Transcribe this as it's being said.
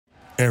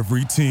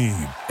Every team,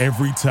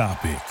 every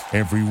topic,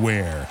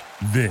 everywhere.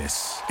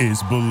 This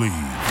is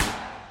Believe.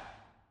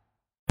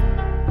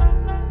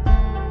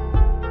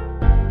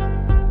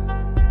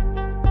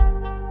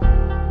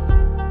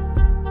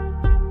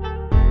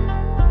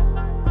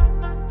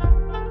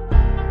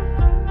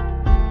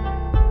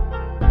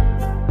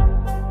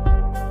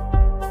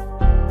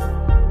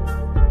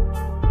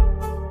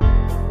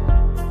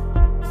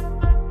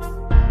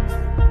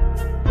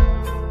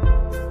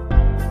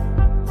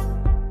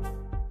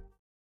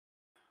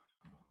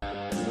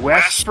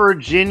 West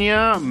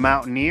Virginia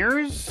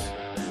Mountaineers,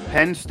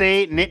 Penn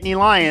State Nittany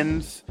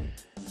Lions.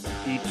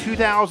 The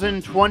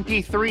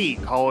 2023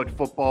 college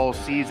football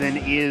season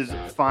is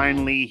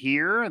finally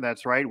here.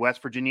 That's right.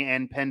 West Virginia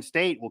and Penn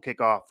State will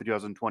kick off the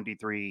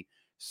 2023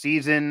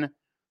 season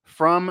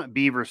from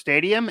Beaver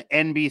Stadium,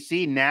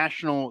 NBC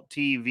national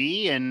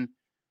TV, and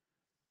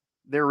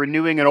they're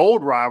renewing an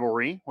old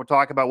rivalry. We'll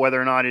talk about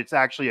whether or not it's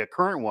actually a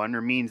current one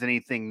or means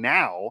anything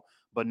now,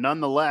 but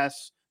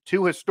nonetheless,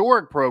 two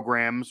historic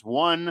programs,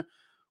 one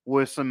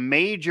with some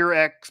major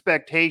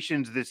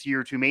expectations this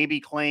year to maybe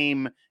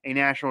claim a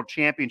national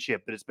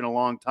championship, but it's been a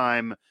long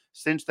time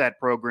since that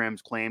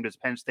program's claimed, as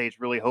Penn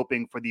State's really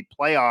hoping for the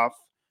playoff,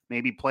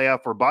 maybe playoff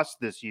or bust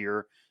this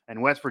year,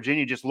 and West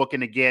Virginia just looking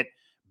to get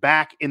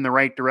back in the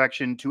right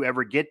direction to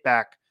ever get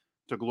back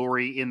to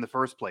glory in the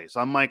first place.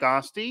 I'm Mike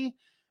Asti,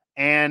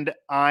 and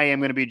I am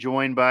going to be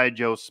joined by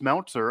Joe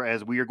Smeltzer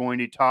as we are going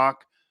to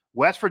talk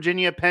West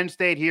Virginia, Penn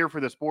State here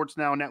for the Sports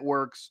Now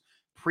Network's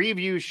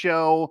preview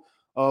show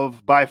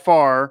of, by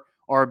far,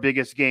 our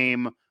biggest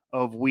game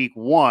of week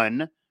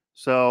one.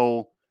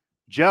 So,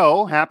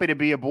 Joe, happy to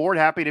be aboard,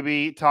 happy to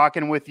be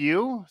talking with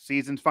you.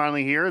 Season's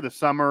finally here. The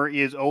summer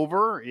is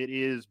over. It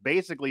is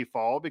basically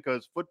fall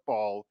because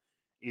football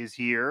is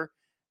here.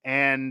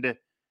 And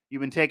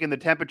you've been taking the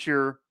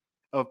temperature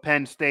of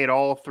Penn State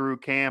all through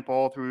camp,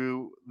 all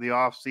through the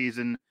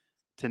offseason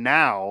to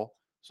now.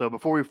 So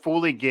before we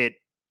fully get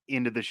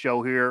into the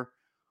show here,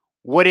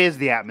 what is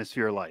the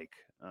atmosphere like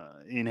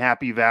in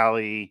Happy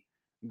Valley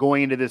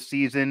going into this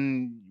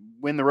season?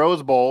 Win the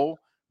Rose Bowl,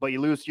 but you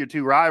lose to your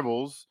two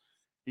rivals.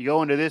 You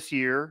go into this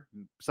year,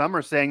 some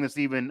are saying this is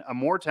even a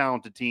more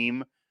talented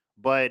team,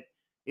 but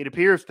it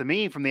appears to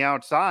me from the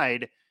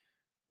outside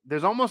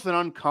there's almost an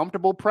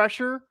uncomfortable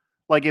pressure.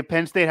 Like if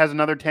Penn State has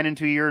another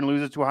 10-2 year and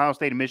loses to Ohio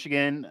State and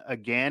Michigan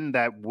again,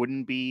 that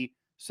wouldn't be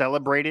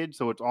celebrated.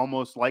 So it's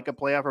almost like a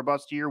playoff or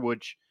bust year,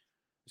 which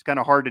is kind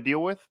of hard to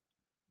deal with.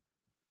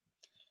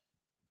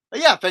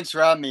 Yeah, thanks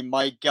for having me,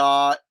 Mike.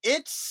 I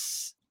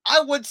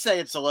would say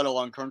it's a little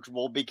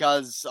uncomfortable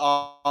because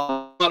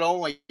not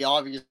only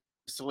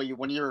obviously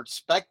when you're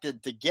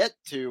expected to get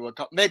to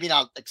maybe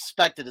not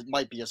expected, it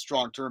might be a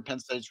strong term. Penn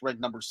State's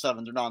ranked number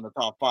 7. They're not in the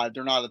top 5.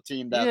 They're not a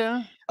team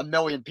that a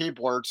million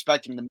people are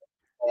expecting to make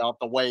out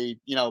the way,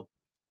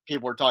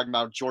 people are talking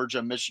about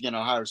Georgia, Michigan,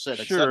 Ohio State,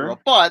 etc.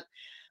 But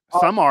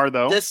some are,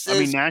 though.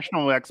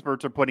 National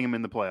experts are putting them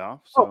in the playoffs.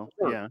 So,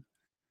 yeah.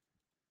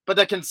 But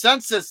the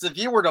consensus, if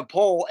you were to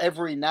poll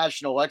every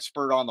national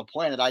expert on the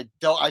planet, I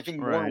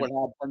think more would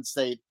have Penn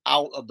State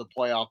out of the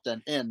playoff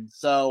than in.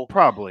 So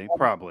probably.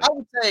 I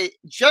would say,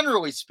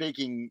 generally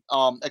speaking,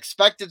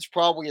 expected's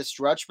probably a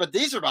stretch, but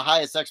these are the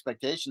highest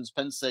expectations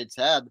Penn State's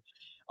had,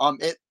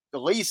 at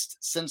least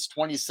since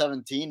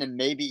 2017, and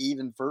maybe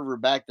even further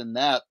back than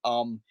that.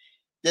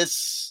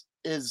 This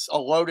is a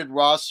loaded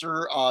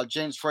roster.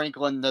 James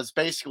Franklin has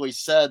basically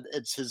said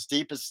it's his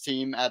deepest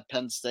team at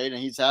Penn State,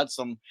 and he's had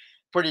some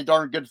pretty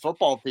darn good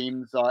football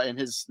teams in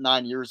his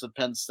 9 years at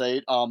Penn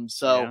State.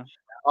 There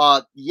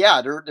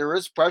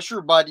is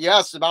pressure, but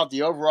yes, about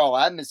the overall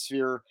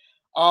atmosphere.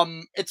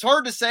 It's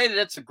hard to say that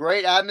it's a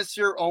great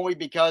atmosphere only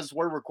because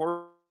we're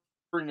recording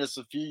this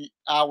a few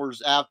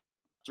hours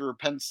after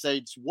Penn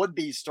State's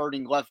would-be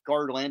starting left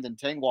guard Landon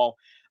Tengwall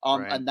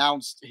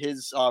announced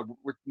his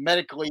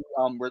medically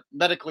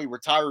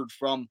retired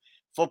from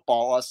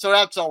football. So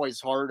that's always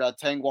hard.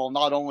 Tengwall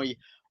not only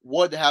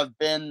would have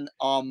been,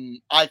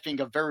 I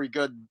think, a very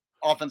good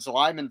offensive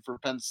lineman for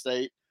Penn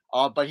State,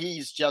 but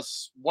he's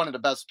just one of the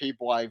best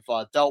people I've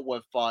dealt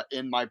with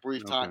in my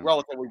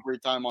relatively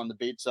brief time on the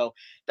beat. So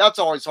that's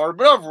always hard.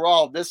 But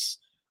overall, the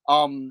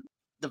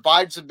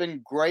vibes have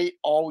been great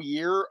all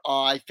year.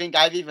 I think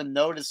I've even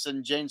noticed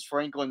in James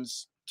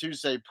Franklin's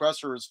Tuesday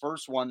presser, his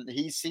first one,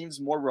 he seems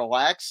more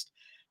relaxed.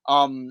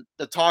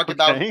 The talk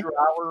about Drew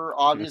Hauer,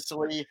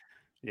 obviously.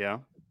 Yeah.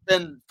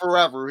 Been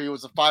forever. He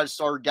was a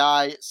 5-star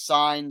guy,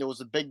 signed. There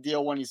was a big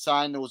deal when he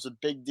signed. There was a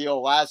big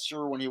deal last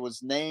year when he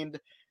was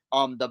named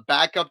the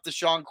backup to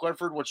Sean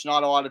Clifford, which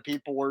not a lot of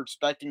people were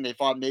expecting. They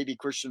thought maybe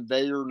Christian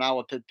Vayer, now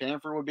a Pitt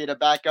Panther, would be the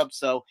backup.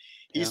 So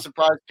he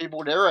surprised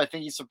people there. I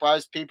think he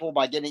surprised people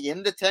by getting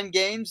into 10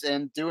 games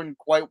and doing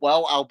quite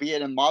well,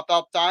 albeit in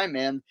mop-up time.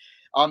 And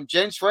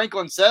James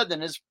Franklin said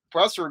in his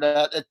presser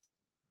that it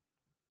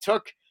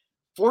took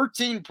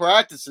 14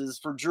 practices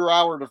for Drew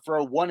Hauer to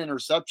throw 1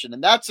 interception.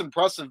 And that's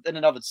impressive in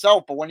and of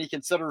itself. But when you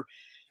consider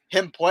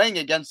him playing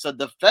against a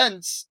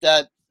defense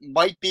that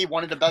might be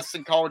one of the best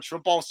in college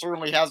football,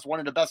 certainly has one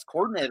of the best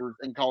coordinators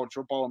in college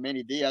football,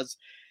 Manny Diaz,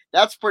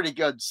 That's pretty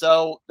good.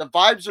 So the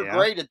vibes are Yeah.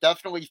 great. It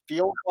definitely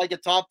feels like a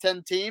top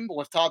 10 team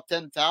with top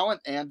 10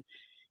 talent. And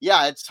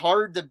yeah, it's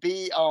hard to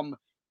be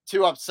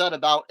too upset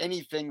about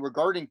anything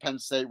regarding Penn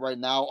State right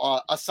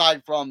now,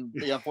 aside from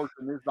the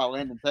unfortunate news about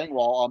Landon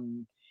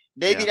Tengwall.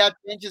 Maybe that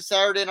changes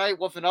Saturday night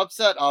with an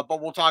upset,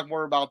 but we'll talk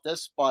more about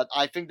this. But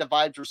I think the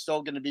vibes are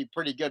still going to be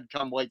pretty good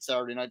come late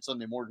Saturday night,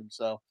 Sunday morning.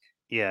 So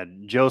Yeah,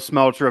 Joe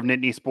Smeltzer of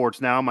Nittany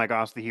Sports Now, Mike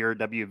Asti here at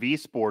WV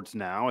Sports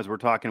Now, as we're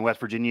talking West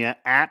Virginia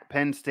at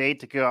Penn State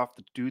to kick off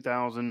the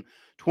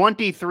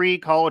 2023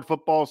 college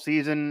football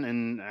season.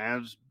 And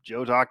as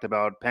Joe talked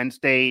about, Penn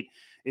State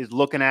is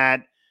looking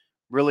at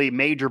really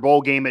major bowl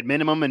game at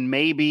minimum and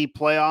maybe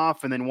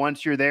playoff. And then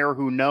once you're there,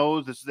 who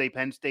knows? This is a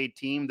Penn State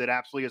team that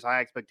absolutely has high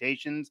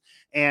expectations.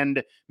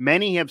 And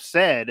many have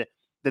said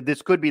that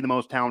this could be the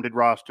most talented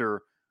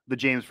roster that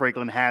James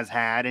Franklin has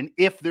had. And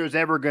if there's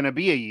ever going to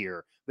be a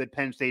year that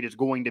Penn State is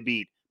going to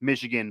beat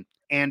Michigan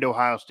and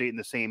Ohio State in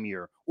the same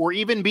year, or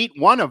even beat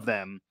one of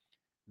them,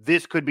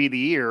 this could be the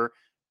year.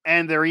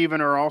 And there even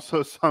are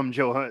also some,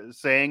 Joe,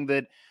 saying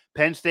that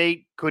Penn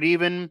State could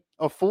even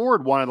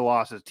afford one of the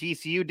losses.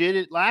 TCU did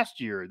it last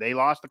year. They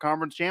lost the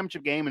conference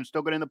championship game and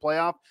still got in the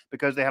playoff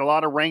because they had a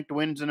lot of ranked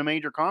wins in a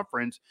major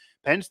conference.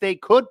 Penn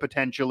State could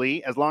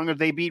potentially, as long as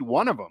they beat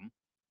one of them,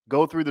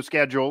 go through the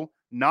schedule,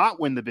 not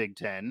win the Big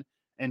Ten,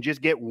 and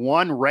just get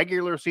one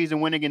regular season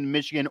win against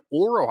Michigan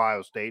or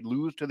Ohio State,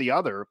 lose to the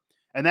other,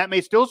 and that may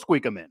still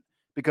squeak them in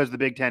because the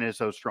Big Ten is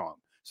so strong.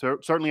 So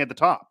certainly at the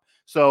top.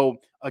 So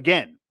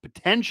again,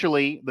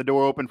 potentially the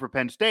door open for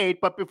Penn State.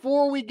 But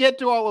before we get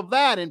to all of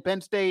that and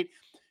Penn State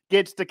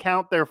gets to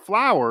count their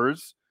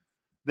flowers,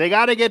 they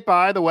got to get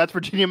by the West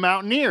Virginia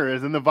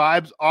Mountaineers. And the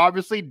vibe's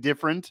obviously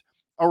different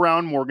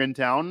around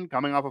Morgantown,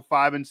 coming off a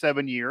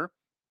 5-7 year.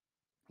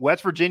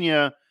 West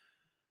Virginia,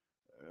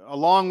 a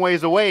long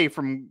ways away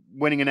from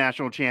winning a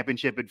national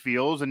championship, it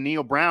feels. And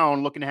Neil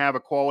Brown looking to have a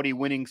quality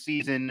winning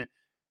season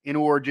in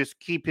order to just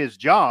keep his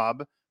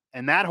job.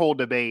 And that whole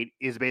debate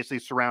is basically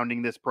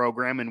surrounding this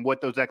program and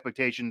what those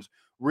expectations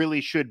really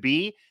should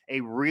be.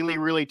 A really,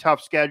 really tough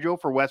schedule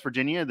for West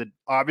Virginia that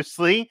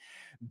obviously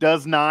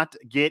does not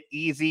get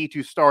easy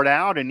to start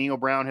out. And Neil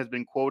Brown has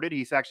been quoted.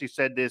 He's actually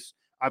said this.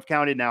 I've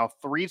counted now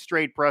 3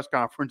 straight press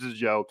conferences,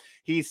 Joe.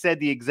 He said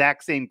the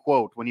exact same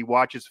quote when he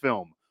watches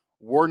film.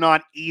 We're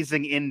not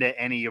easing into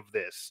any of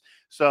this.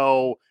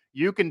 So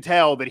you can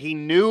tell that he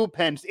knew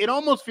Penn State. It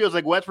almost feels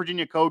like West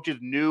Virginia coaches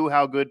knew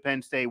how good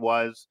Penn State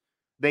was.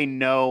 They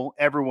know,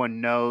 everyone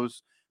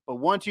knows. But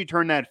once you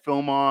turn that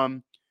film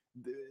on,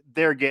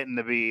 they're getting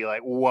to be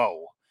like,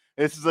 whoa,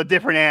 this is a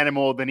different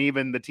animal than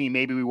even the team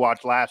maybe we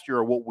watched last year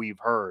or what we've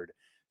heard.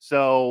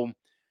 So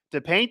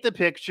to paint the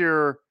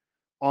picture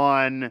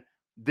on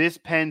this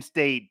Penn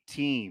State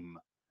team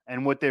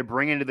and what they're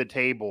bringing to the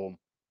table,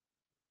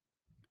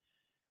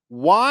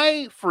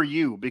 why for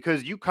you?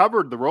 Because you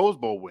covered the Rose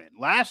Bowl win.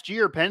 Last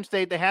year, Penn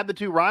State, they had the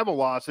 2 rival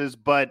losses,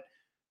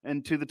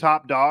 and to the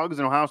top dogs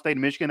in Ohio State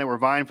and Michigan that were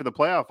vying for the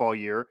playoff all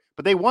year,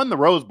 but they won the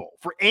Rose Bowl.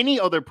 For any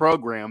other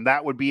program,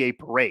 that would be a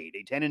parade.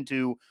 A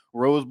 10-2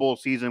 Rose Bowl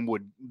season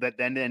that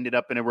then ended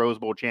up in a Rose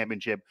Bowl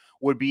championship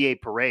would be a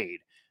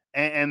parade.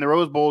 And the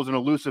Rose Bowl is an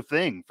elusive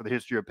thing for the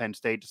history of Penn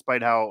State,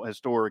 despite how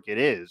historic it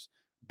is.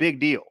 Big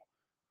deal.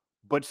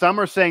 But some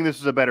are saying this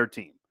is a better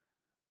team.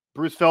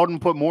 Bruce Feldman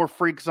put more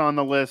freaks on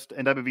the list,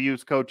 and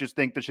WVU's coaches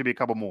think there should be a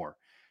couple more.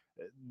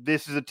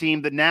 This is a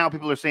team that now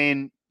people are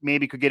saying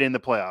maybe could get in the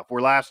playoff,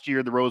 where last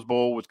year the Rose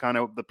Bowl was kind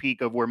of the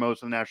peak of where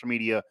most of the national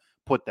media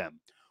put them.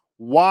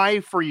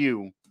 Why for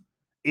you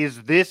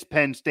is this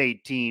Penn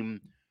State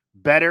team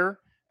better,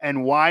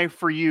 and why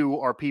for you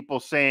are people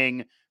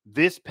saying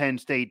this Penn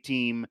State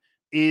team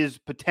is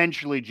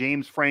potentially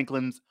James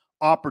Franklin's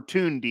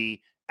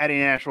opportunity at a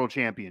national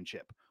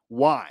championship?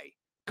 Why?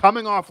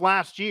 Coming off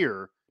last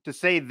year, to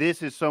say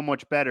this is so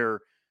much better,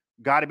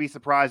 got to be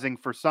surprising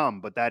for some,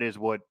 but that is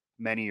what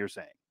many are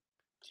saying.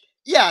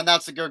 Yeah, and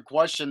that's a good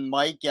question,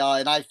 Mike.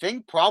 And I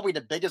think probably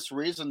the biggest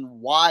reason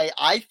why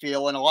I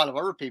feel, and a lot of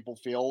other people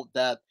feel,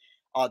 that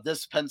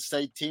this Penn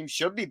State team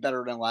should be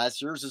better than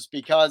last year's is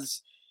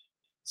because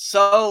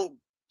the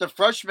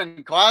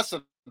freshman class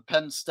of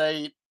Penn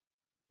State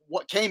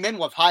what came in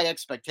with high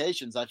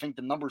expectations. I think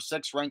the number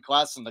 6 ranked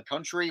class in the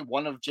country,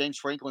 one of James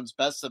Franklin's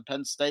best at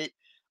Penn State,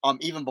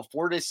 even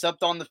before they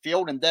stepped on the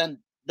field, and then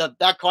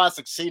that class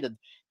exceeded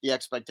the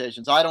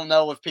expectations. I don't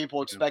know if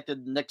people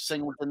expected Nick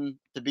Singleton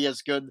to be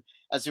as good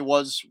as he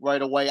was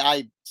right away.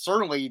 I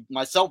certainly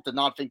myself did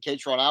not think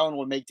Katron Allen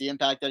would make the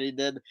impact that he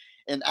did,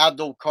 and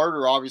Abdul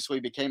Carter obviously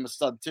became a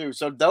stud too.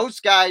 So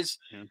those guys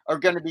are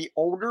going to be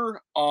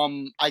older.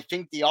 I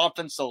think the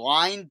offensive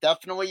line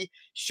definitely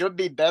should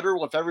be better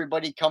with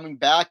everybody coming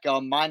back,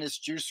 minus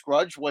Juice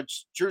Scruggs,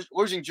 which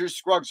losing Juice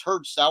Scruggs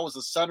hurts. That was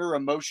a center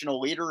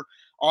emotional leader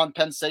on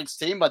Penn State's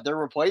team, but they're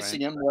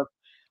replacing him with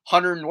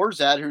Hunter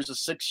Norzad, who's a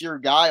 6-year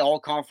guy,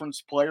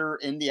 all-conference player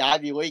in the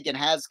Ivy League, and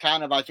has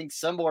kind of, I think,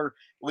 similar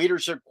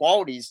leadership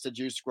qualities to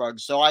Juice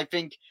Scruggs. So I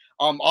think,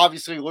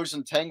 obviously,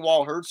 losing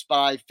Tengwall hurts,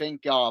 but I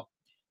think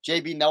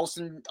J.B.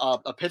 Nelson,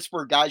 a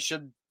Pittsburgh guy,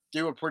 should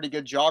do a pretty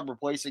good job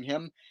replacing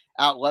him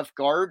at left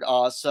guard.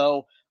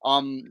 So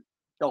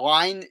the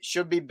line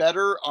should be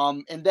better.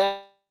 And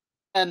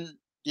then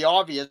the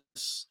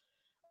obvious,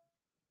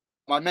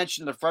 I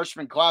mentioned the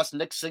freshman class,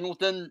 Nick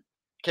Singleton,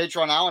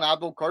 Katron Allen,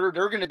 Abdul Carter.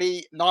 They're going to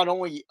be not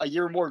only a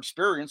year more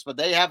experienced, but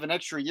they have an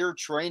extra year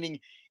training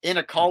in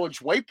a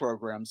college weight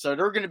program. So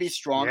they're going to be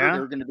stronger. Yeah.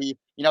 They're going to be,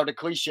 the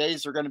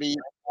cliches are going to be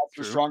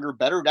faster, True. stronger,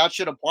 better. That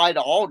should apply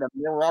to all of them.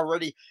 They were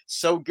already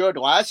so good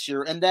last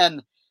year. And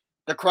then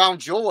the crown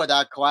jewel of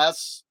that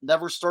class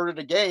never started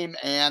a game,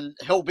 and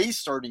he'll be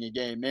starting a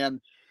game.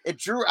 And if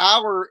Drew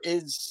Aller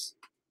is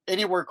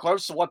anywhere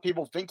close to what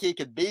people think he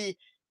could be,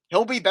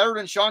 he'll be better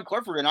than Sean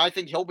Clifford. And I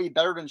think he'll be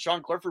better than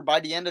Sean Clifford by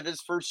the end of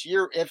his first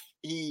year if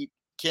he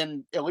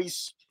can at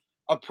least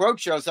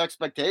approach those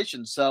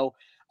expectations. So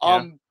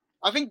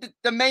I think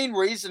the main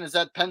reason is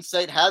that Penn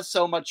State has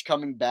so much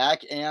coming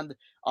back, and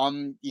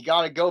you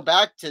got to go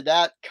back to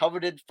that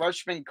coveted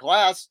freshman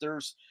class.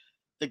 There's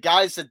the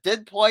guys that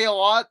did play a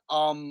lot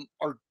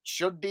or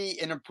should be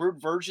an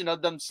improved version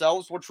of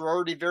themselves, which were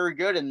already very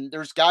good. And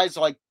there's guys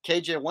like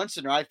KJ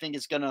Winston, who I think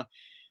is going to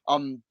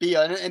be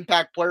an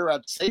impact player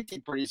at safety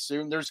pretty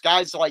soon. There's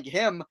guys like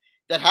him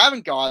that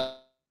haven't gotten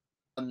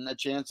a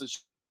chance to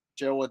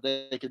show what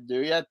they could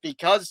do yet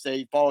because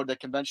they followed the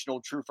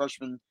conventional true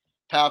freshman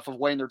path of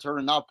waiting their turn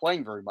and not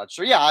playing very much.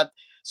 So yeah,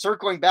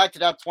 circling back to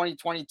that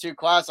 2022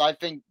 class, I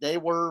think they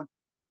were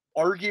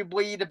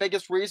arguably the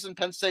biggest reason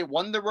Penn State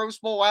won the Rose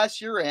Bowl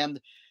last year,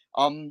 and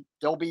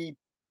they'll be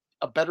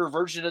a better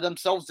version of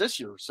themselves this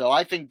year. So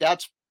I think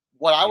that's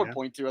what I would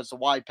point to as to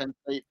why Penn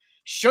State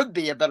should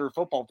be a better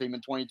football team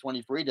in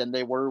 2023 than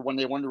they were when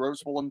they won the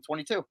Rose Bowl in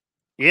 22.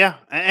 Yeah,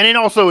 and it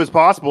also is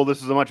possible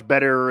this is a much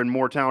better and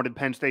more talented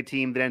Penn State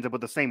team that ends up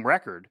with the same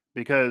record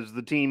because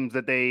the teams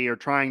that they are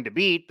trying to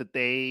beat that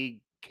they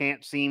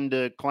can't seem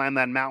to climb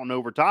that mountain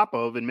over top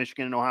of in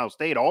Michigan and Ohio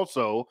State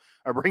also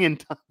are bringing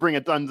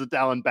tons of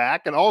talent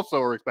back and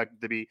also are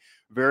expected to be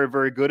very,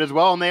 very good as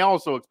well. And they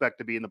also expect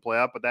to be in the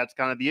playoff, but that's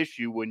kind of the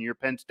issue when you're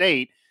Penn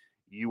State.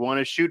 You want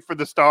to shoot for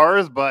the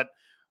stars, but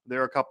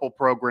there are a couple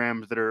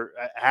programs that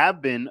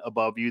have been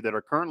above you that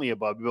are currently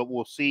above you, but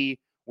we'll see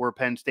where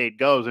Penn State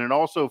goes. And it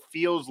also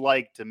feels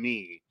like to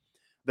me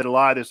that a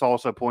lot of this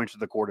also points to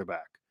the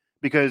quarterback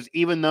because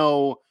even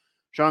though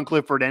Sean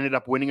Clifford ended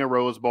up winning a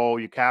Rose Bowl,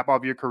 you cap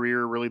off your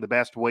career really the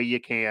best way you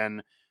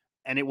can,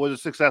 and it was a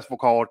successful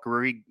college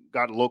career. He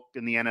got looked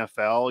in the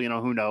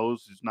NFL. Who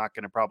knows? He's not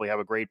going to probably have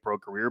a great pro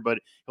career, but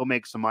he'll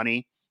make some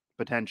money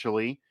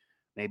potentially,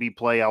 maybe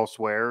play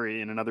elsewhere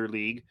in another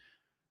league.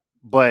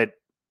 But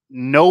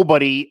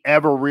nobody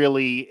ever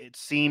really, it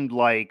seemed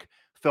like,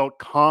 felt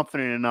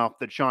confident enough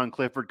that Sean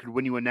Clifford could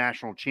win you a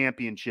national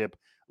championship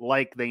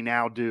like they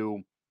now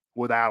do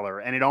with Aller.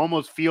 And it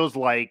almost feels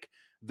like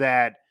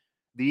that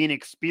the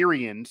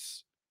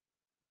inexperience,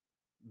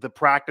 the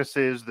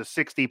practices, the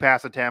 60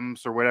 pass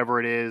attempts or whatever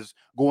it is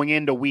going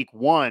into week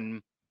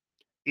one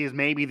is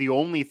maybe the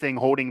only thing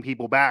holding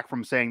people back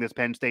from saying this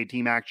Penn State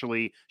team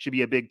actually should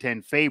be a Big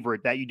Ten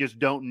favorite, that you just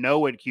don't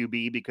know at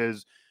QB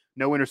because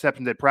no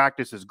interceptions at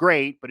practice is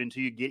great, but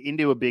until you get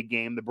into a big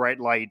game, the bright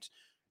lights,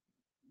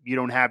 you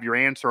don't have your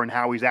answer on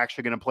how he's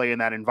actually going to play in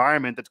that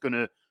environment that's going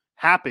to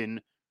happen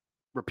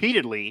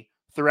repeatedly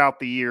throughout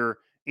the year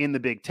in the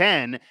Big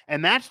Ten.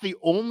 And that's the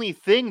only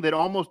thing that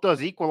almost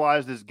does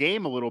equalize this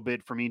game a little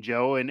bit for me,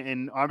 Joe.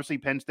 And obviously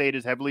Penn State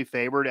is heavily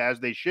favored, as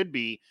they should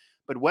be.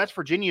 But West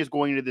Virginia is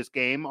going into this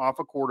game off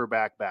a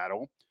quarterback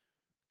battle.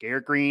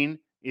 Garrett Green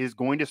is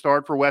going to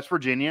start for West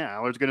Virginia.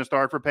 Aller's going to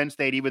start for Penn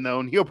State, even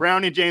though Neil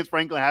Brown and James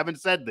Franklin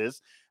haven't said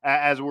this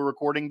as we're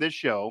recording this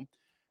show.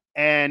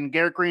 And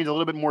Garrett Green's a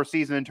little bit more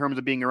seasoned in terms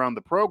of being around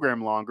the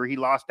program longer. He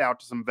lost out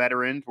to some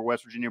veterans where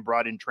West Virginia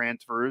brought in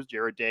transfers,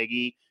 Jarrett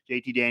Dagey,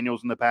 JT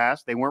Daniels in the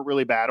past. They weren't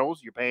really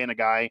battles. You're paying a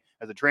guy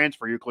as a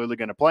transfer. You're clearly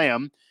going to play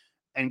him.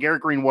 And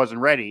Garrett Green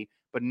wasn't ready.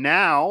 But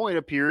now it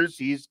appears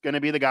he's going to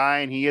be the guy,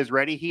 and he is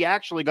ready. He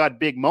actually got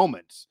big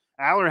moments.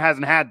 Aller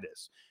hasn't had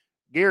this.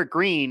 Garrett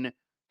Green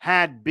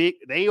had big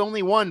 – they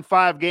only won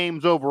 5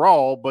 games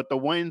overall, but the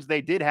wins they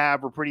did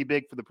have were pretty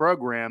big for the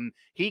program.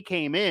 He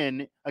came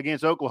in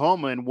against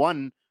Oklahoma and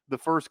won the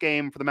first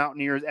game for the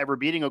Mountaineers ever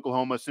beating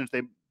Oklahoma since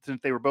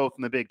they were both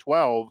in the Big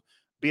 12,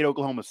 beat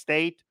Oklahoma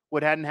State,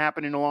 what hadn't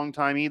happened in a long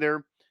time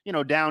either.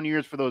 Down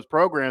years for those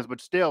programs,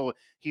 but still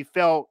he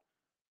felt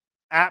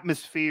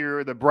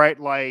atmosphere, the bright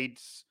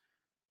lights,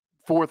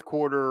 fourth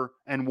quarter,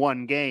 and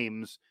won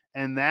games.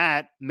 And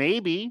that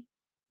maybe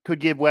could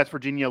give West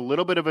Virginia a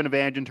little bit of an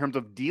advantage in terms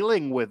of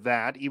dealing with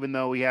that, even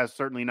though he has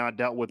certainly not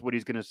dealt with what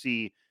he's going to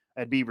see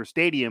at Beaver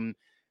Stadium.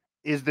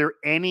 Is there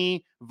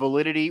any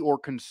validity or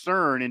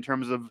concern in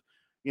terms of,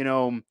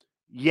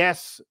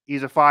 yes,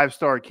 he's a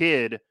 5-star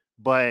kid,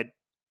 but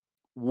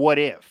what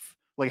if?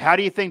 Like, how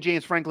do you think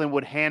James Franklin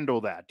would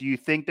handle that? Do you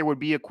think there would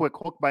be a quick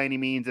hook by any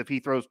means if he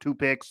throws 2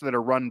 picks that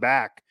are run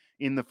back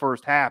in the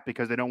first half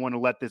because they don't want to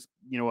let this,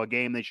 a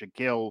game they should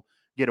kill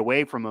get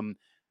away from him?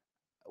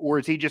 Or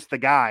is he just the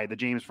guy that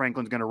James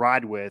Franklin's going to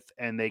ride with,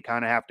 and they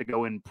kind of have to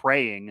go in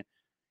praying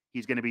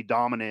he's going to be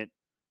dominant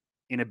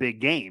in a big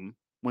game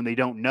when they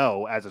don't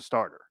know as a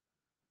starter?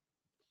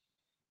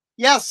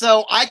 Yeah,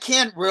 so I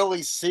can't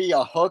really see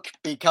a hook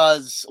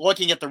because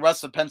looking at the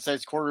rest of Penn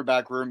State's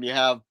quarterback room, you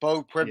have Bo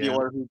Yeah,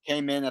 Pribular, who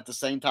came in at the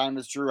same time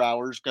as Drew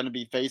Hours, going to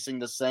be facing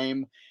the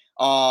same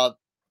uh,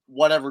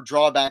 whatever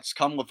drawbacks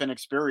come with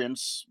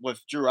inexperience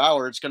with Drew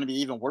Hours. It's going to be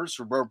even worse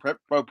for Bo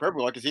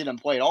Pribular because he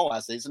didn't play at all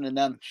last season. And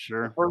then the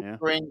sure. first Yeah.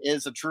 string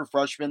is a true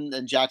freshman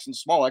and Jackson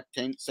Smollett,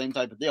 same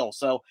type of deal.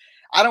 So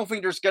I don't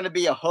think there's going to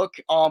be a hook.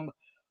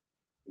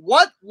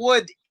 What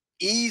would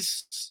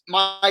ease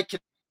my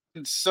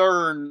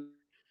concern,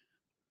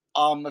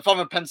 if I'm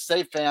a Penn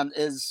State fan,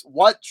 is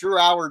what Drew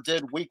Hour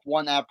did week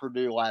 1 at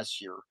Purdue last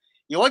year.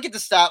 You look at the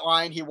stat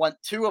line, he went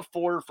 2 of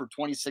 4 for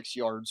 26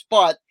 yards,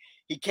 but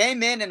he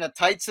came in a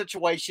tight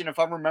situation, if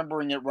I'm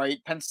remembering it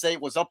right. Penn State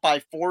was up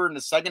by 4 in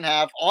the second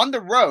half on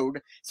the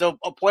road, so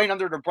playing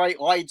under the bright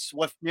lights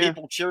with Yeah.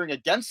 people cheering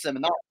against him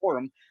and not for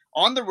him.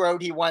 On the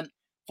road, he went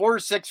 4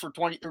 of 6 for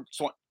 20,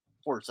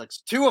 4 of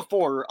 6, 2 of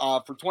 4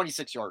 for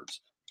 26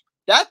 yards.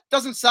 That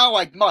doesn't sound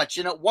like much,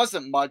 and it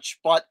wasn't much,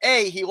 but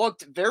he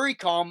looked very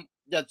calm.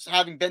 That's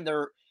having been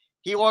there.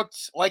 He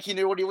looked like he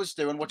knew what he was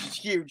doing, which is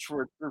huge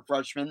for a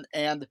freshman.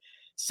 And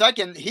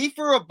second, he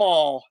threw a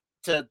ball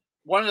to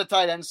one of the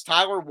tight ends,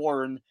 Tyler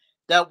Warren,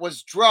 that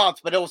was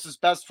dropped, but it was his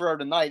best throw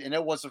tonight, and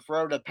it was a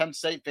throw that Penn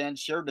State fans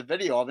shared the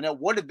video of, and it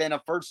would have been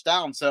a first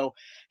down. So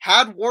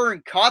had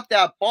Warren caught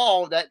that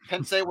ball, that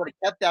Penn State would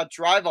have kept that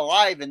drive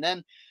alive, and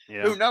then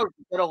who knows?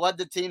 It could have led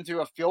the team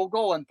to a field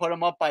goal and put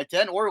them up by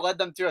 10 or led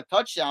them to a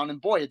touchdown. And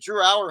boy, if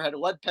Drew Hour had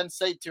led Penn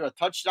State to a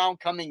touchdown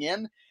coming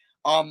in,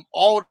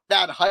 all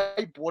that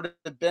hype would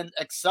have been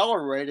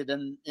accelerated.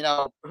 And,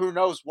 who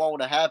knows what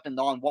would have happened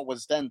on what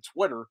was then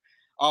Twitter.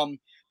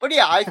 But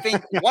yeah, I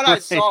think what I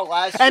saw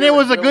last year. And it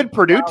was a really good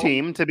Purdue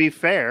team, to be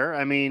fair.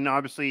 I mean,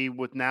 obviously,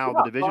 with now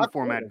the division absolutely.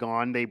 format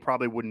gone, they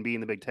probably wouldn't be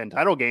in the Big Ten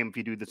title game if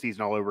you do the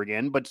season all over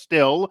again. But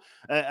still,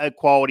 a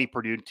quality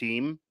Purdue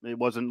team. It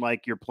wasn't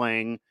like you're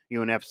playing,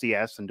 an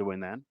FCS and doing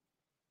that.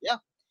 Yeah.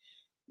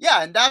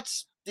 Yeah, and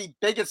that's the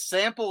biggest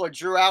sample of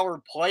Drew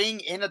Hour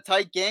playing in a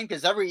tight game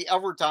because every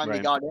time he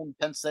got in,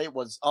 Penn State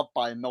was up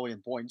by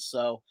 1,000,000 points.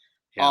 So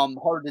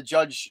hard to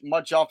judge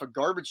much off of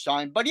garbage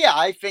time. But yeah,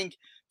 I think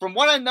from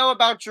what I know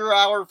about Drew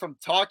Hour, from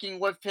talking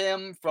with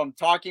him, from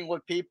talking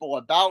with people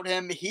about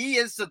him, he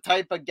is the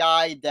type of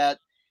guy that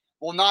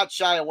will not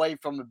shy away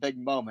from a big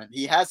moment.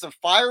 He has a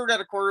fire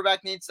that a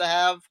quarterback needs to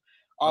have,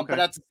 but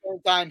at the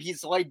same time,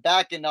 he's laid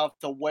back enough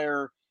to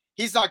where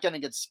he's not going to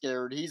get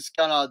scared. He's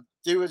going to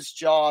do his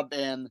job,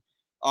 and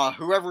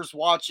whoever's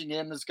watching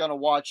him is going to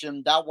watch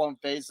him. That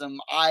won't faze him.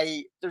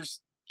 There's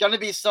going to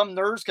be some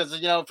nerves because,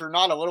 if you're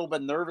not a little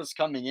bit nervous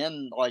coming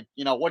in, like,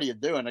 what are you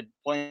doing? Like,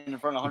 playing in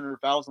front of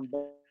 100,000.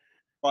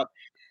 But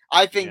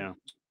I think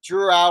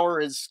Drew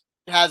Hour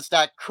has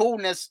that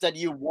coolness that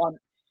you want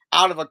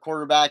out of a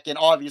quarterback, and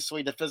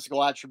obviously the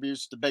physical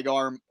attributes, the big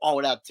arm, all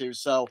of that too.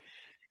 So,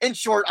 in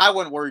short, I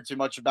wouldn't worry too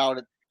much about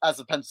it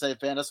as a Penn State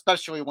fan,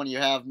 especially when you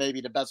have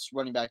maybe the best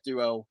running back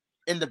duo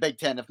in the Big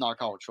Ten, if not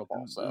college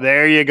football. So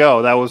there you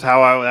go. That was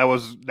how I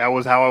was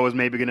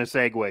maybe going to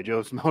segue.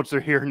 Joe Smeltzer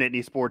here,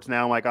 Nittany Sports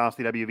Now, like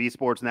Asti WV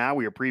Sports Now.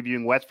 We are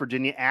previewing West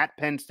Virginia at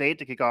Penn State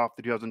to kick off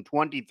the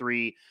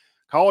 2023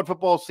 college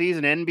football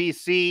season.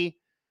 NBC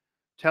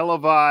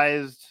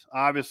televised,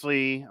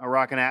 obviously a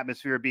rocking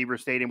atmosphere at Beaver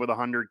Stadium with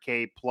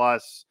 100K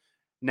plus.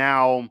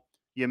 Now,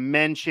 you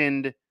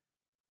mentioned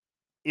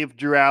if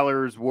Drew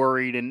Aller's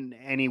worried in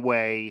any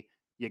way,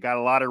 you got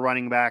a lot of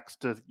running backs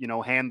to,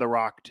 hand the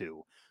rock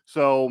to.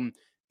 So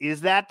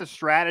is that the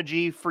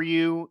strategy for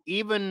you?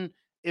 Even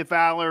if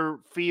Aller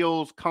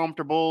feels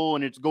comfortable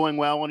and it's going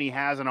well and he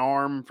has an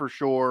arm for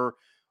sure,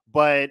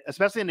 but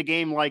especially in a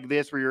game like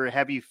this where you're a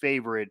heavy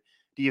favorite,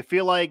 do you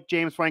feel like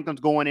James Franklin's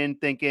going in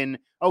thinking,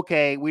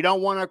 okay, we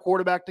don't want our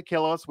quarterback to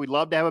kill us. We'd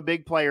love to have a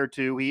big player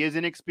too. He is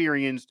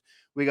inexperienced.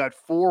 We got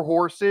 4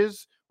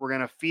 horses. We're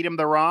going to feed him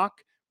the rock.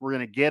 We're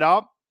going to get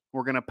up.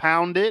 We're going to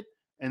pound it.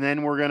 And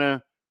then we're going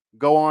to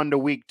go on to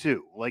week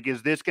 2. Like,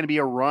 is this going to be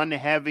a run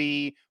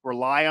heavy,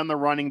 rely on the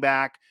running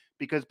back?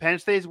 Because Penn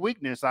State's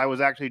weakness, I was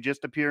actually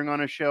just appearing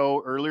on a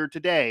show earlier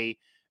today,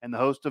 and the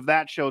host of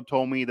that show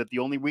told me that the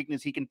only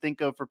weakness he can think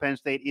of for Penn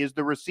State is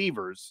the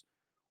receivers,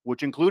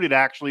 which included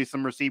actually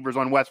some receivers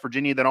on West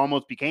Virginia that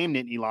almost became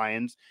Nittany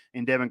Lions,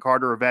 in Devin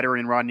Carter, a veteran,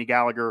 and Rodney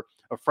Gallagher,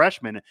 a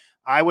freshman.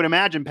 I would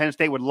imagine Penn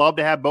State would love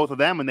to have both of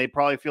them, and they'd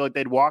probably feel like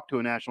they'd walk to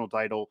a national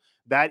title.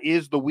 That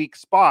is the weak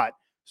spot.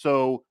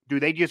 So do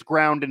they just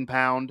ground and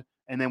pound,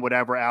 and then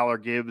whatever Aller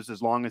gives,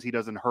 as long as he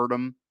doesn't hurt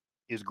them,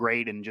 is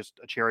great and just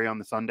a cherry on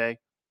the sundae?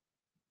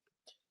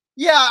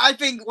 Yeah, I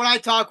think when I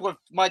talk with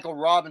Michael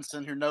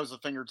Robinson, who knows a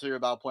thing or two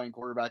about playing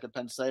quarterback at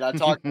Penn State, I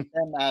talked with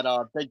him at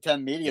Big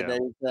Ten Media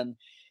Days, and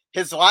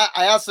I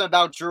asked him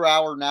about Drew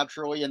Hour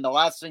naturally, and the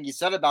last thing he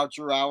said about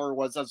Drew Hour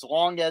was, as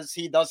long as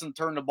he doesn't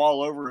turn the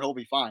ball over, he'll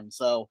be fine.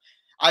 So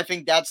I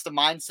think that's the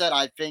mindset.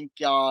 I think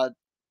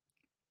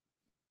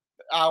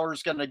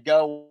Hour's going to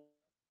go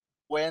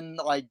win.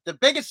 Like, the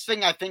biggest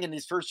thing I think in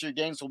these first 3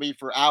 games will be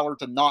for Aller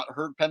to not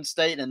hurt Penn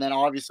State. And then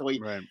obviously,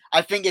 Right.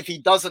 I think if he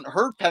doesn't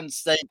hurt Penn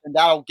State, then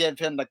that'll give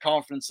him the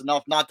confidence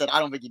enough. Not that I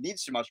don't think he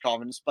needs too much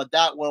confidence, but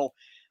that will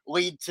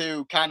lead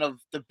to kind of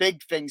the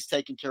big things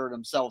taking care of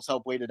themselves,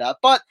 help lead to that.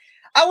 But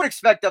I would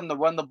expect them to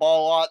run the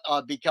ball a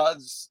lot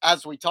because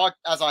as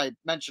I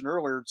mentioned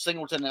earlier,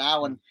 Singleton and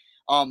Allen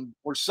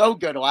were so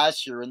good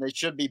last year, and they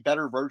should be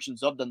better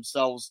versions of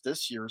themselves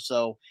this year.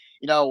 So,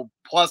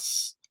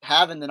 plus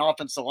having an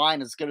offensive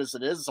line as good as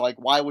it is, like,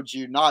 why would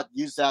you not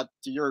use that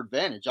to your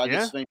advantage? I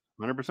just think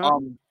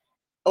 100%.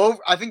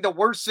 I think the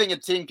worst thing a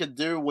team could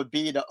do would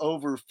be to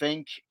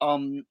overthink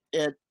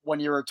it when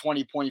you're a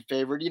 20-point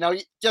favorite. You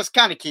just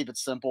kind of keep it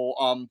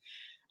simple.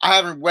 I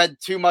haven't read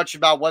too much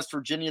about West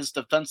Virginia's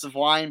defensive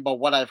line, but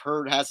what I've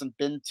heard hasn't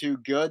been too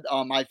good.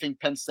 I think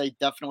Penn State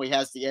definitely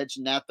has the edge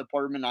in that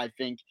department. I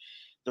think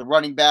the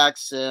running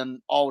backs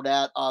and all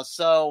that.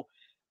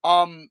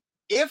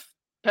 If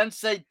Penn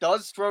State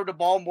does throw the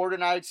ball more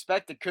than I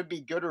expect, it could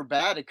be good or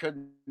bad. It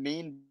could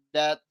mean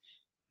that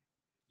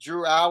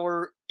Drew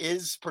Aller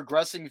is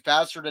progressing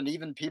faster than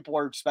even people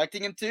are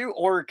expecting him to,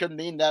 or it could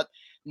mean that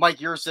Mike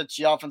Yursich,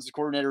 the offensive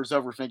coordinator, is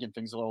overthinking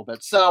things a little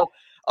bit. So,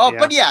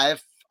 but yeah,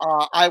 if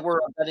I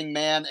were a betting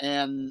man,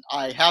 and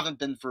I haven't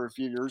been for a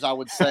few years, I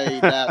would say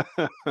that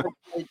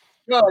they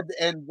could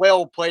and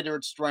will play to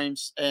its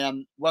strengths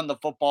and run the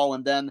football.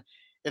 And then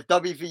if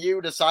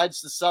WVU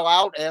decides to sell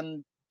out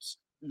and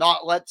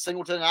not let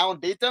Singleton and Allen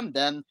beat them,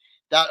 then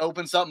that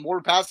opens up more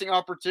passing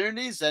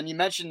opportunities. And you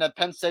mentioned that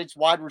Penn State's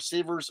wide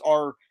receivers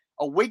are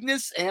a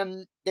weakness,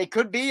 and they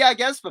could be, I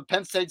guess, but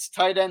Penn State's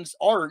tight ends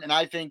aren't. And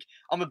I think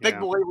I'm a big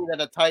believer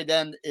that a tight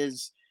end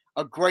is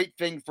a great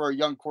thing for a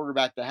young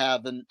quarterback to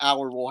have, and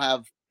Aller will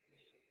have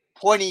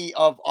plenty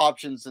of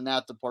options in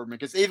that department.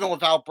 Because even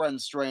without Brenton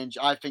Strange,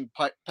 I think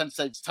Penn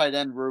State's tight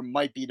end room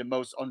might be the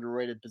most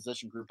underrated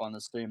position group on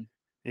this team.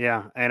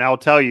 Yeah, and I'll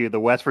tell you, the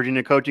West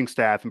Virginia coaching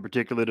staff, in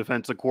particular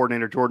defensive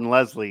coordinator Jordan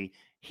Leslie,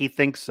 he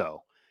thinks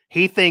so.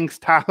 He thinks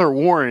Tyler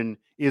Warren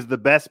is the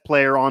best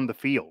player on the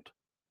field.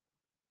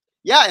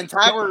 Yeah, and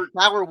Tyler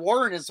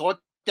Warren is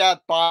looked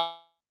at by,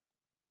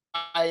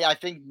 I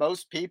think,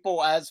 most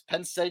people as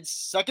Penn State's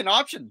second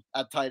option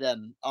at tight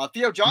end.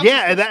 Theo Johnson.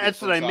 Yeah,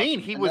 that's what I mean.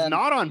 He was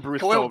not on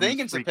Bruce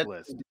Feldman's freak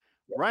list.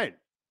 Right.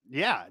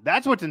 Yeah,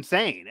 that's what's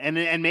insane.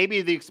 And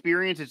maybe the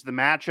experience, it's the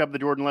matchup that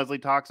Jordan Leslie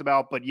talks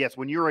about. But yes,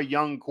 when you're a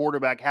young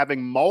quarterback,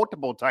 having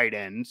multiple tight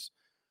ends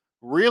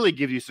really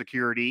gives you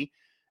security.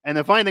 And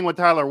the funny thing with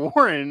Tyler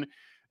Warren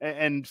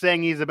and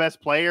saying he's the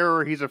best player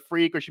or he's a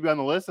freak or should be on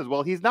the list as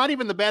well, he's not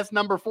even the best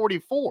number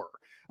 44.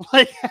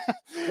 Like,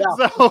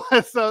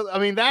 so I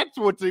mean, that's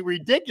what's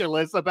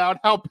ridiculous about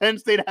how Penn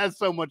State has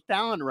so much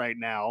talent right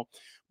now.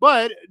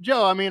 But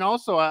Joe, I mean,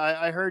 also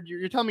I heard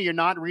you're telling me you're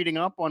not reading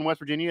up on West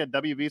Virginia at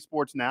WV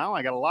Sports Now.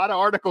 I got a lot of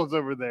articles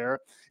over there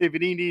if you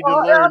need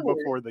to learn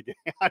before the game.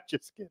 I'm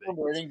just kidding. I'm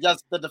reading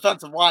just the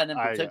defensive line in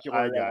particular.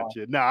 I got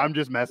you. No, I'm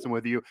just messing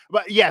with you.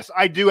 But yes,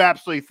 I do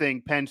absolutely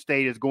think Penn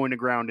State is going to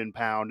ground and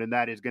pound, and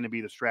that is going to be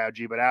the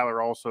strategy. But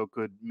Aller also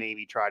could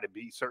maybe try to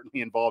be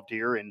certainly involved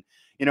here. And,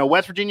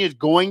 West Virginia is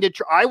going to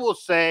try. I will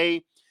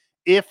say,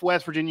 if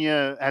West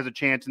Virginia has a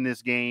chance in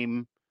this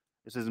game,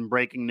 this isn't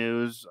breaking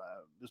news.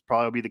 This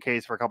probably will be the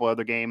case for a couple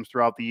other games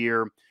throughout the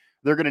year.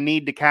 They're going to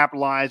need to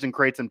capitalize and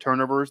create some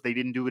turnovers. They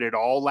didn't do it at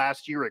all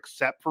last year,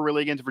 except for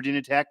really against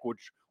Virginia Tech,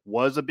 which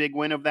was a big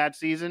win of that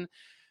season.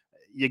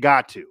 You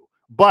got to.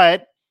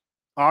 But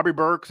Aubrey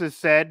Burks has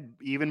said,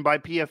 even by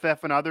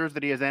PFF and others,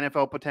 that he has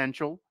NFL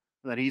potential,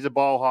 that he's a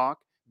ball hawk.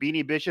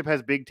 Beanie Bishop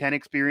has Big Ten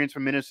experience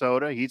from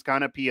Minnesota. He's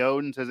kind of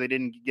PO'd and says they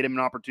didn't get him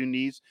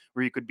opportunities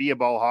where he could be a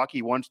ball hawk.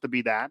 He wants to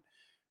be that.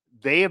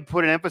 They have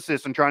put an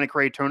emphasis on trying to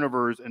create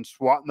turnovers and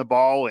swatting the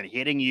ball and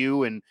hitting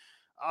you. And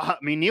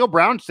Neil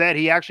Brown said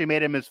he actually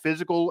made him as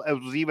physical as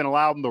was even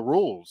allowed in the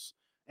rules.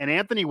 And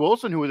Anthony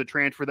Wilson, who was a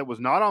transfer that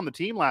was not on the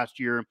team last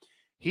year,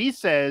 he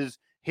says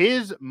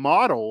his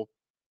model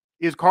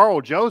is Carl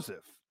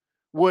Joseph,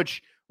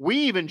 which we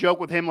even joke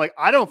with him, like,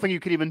 I don't think you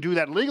could even do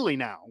that legally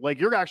now.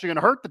 Like, you're actually going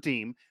to hurt the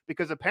team,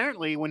 because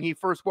apparently when he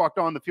first walked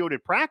on the field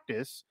at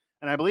practice,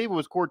 and I believe it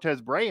was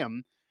Cortez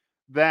Braham,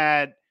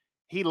 that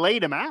he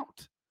laid him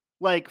out.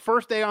 Like,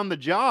 first day on the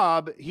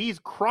job, he's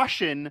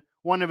crushing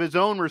one of his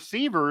own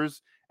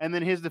receivers, and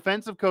then his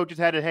defensive coaches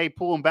had to,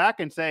 pull him back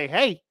and say,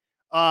 hey,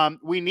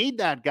 we need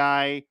that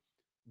guy.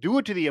 Do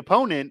it to the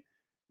opponent,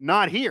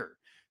 not here.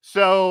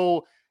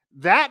 So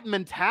that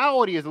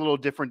mentality is a little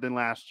different than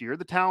last year.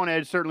 The talent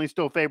edge certainly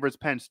still favors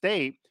Penn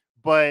State,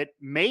 but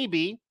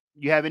maybe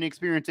you have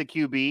inexperience at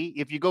QB.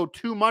 If you go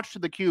too much to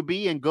the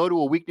QB and go to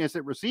a weakness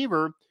at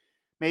receiver,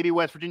 maybe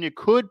West Virginia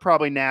could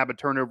probably nab a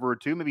turnover or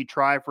two, maybe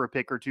try for a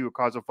pick or two or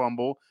cause a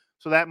fumble.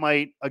 So that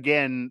might,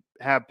 again,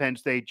 have Penn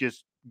State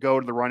just go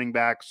to the running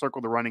backs,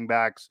 circle the running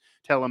backs,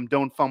 tell them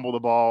don't fumble the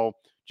ball,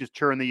 just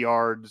churn the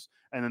yards,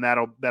 and then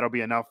that'll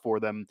be enough for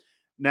them.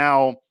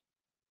 Now,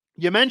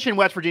 you mentioned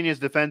West Virginia's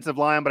defensive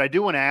line, but I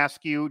do want to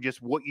ask you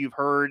just what you've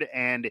heard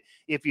and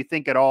if you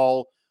think at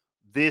all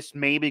this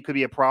maybe could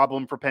be a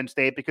problem for Penn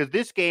State, because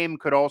this game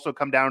could also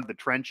come down to the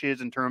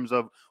trenches in terms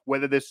of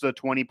whether this is a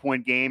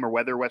 20-point game or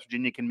whether West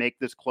Virginia can make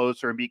this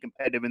closer and be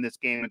competitive in this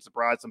game and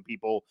surprise some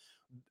people.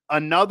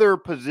 Another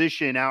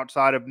position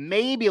outside of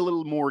maybe a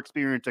little more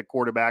experience at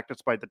quarterback,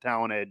 despite the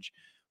talent edge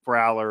for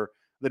Aller,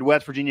 that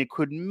West Virginia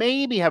could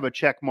maybe have a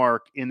check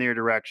mark in their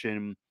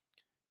direction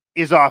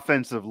is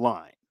offensive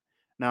line.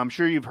 Now, I'm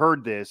sure you've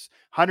heard this.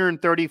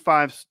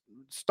 135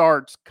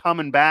 starts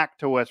coming back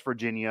to West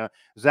Virginia.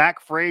 Zach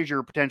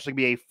Frazier potentially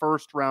be a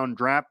first-round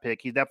draft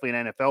pick. He's definitely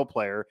an NFL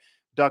player.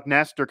 Duck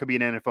Nestor could be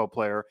an NFL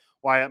player.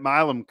 Wyatt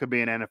Milam could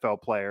be an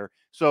NFL player.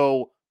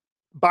 So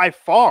by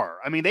far,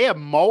 I mean, they have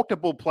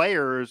multiple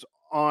players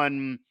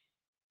on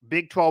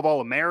Big 12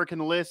 All-American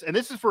lists. And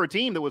this is for a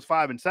team that was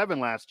 5-7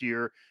 last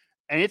year.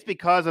 And it's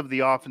because of the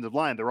offensive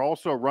line. They're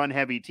also a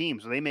run-heavy team,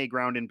 so they may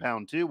ground and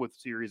pound too with a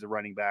series of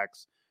running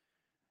backs.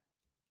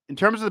 In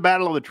terms of the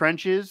battle of the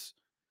trenches,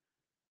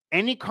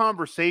 any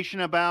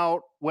conversation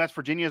about West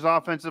Virginia's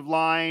offensive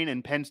line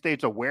and Penn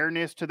State's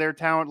awareness to their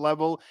talent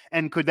level?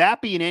 And could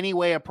that be in any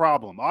way a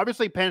problem?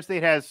 Obviously, Penn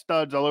State has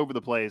studs all over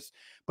the place,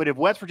 but if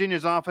West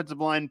Virginia's offensive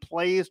line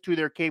plays to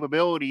their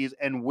capabilities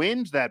and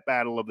wins that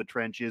battle of the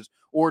trenches,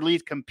 or at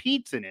least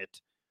competes in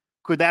it,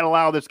 could that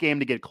allow this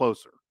game to get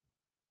closer?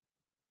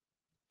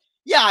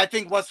 Yeah, I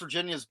think West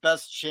Virginia's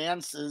best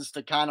chance is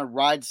to kind of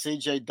ride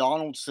C.J.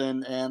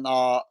 Donaldson and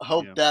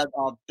hope that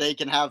they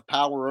can have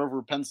power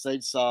over Penn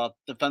State's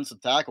defensive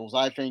tackles.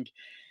 I don't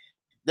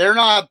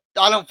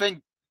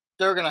think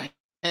they're going to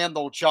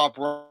handle Chop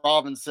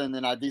Robinson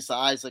and Adisa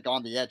Isaac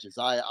on the edges.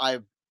 I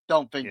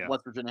don't think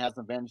West Virginia has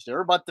an advantage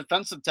there. But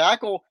defensive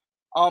tackle,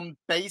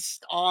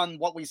 based on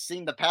what we've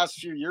seen the past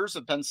few years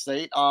of Penn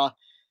State,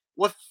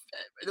 with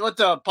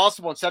the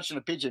possible exception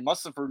of P.J.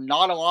 Mustipher,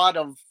 not a lot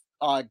of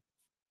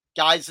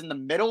guys in the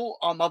middle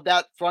of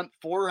that front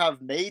four have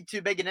made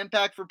too big an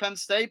impact for Penn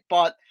State.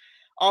 But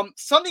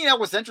something that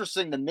was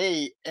interesting to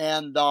me,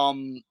 and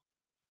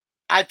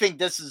I think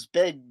this is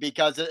big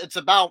because it's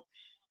about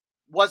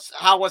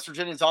how West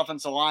Virginia's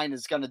offensive line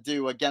is going to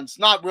do against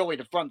not really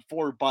the front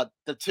four, but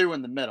the two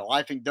in the middle.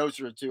 I think those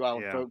are the two I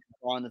would focus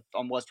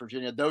on West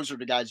Virginia. Those are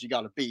the guys you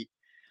got to beat.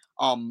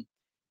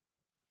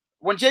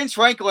 When James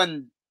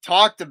Franklin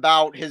talked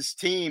about his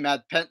team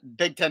at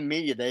Big Ten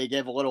Media Day, he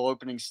gave a little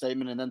opening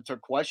statement and then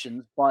took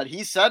questions. But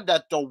he said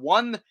that the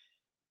one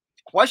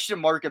question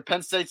mark at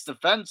Penn State's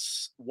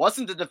defense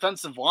wasn't the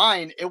defensive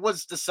line, it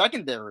was the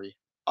secondary.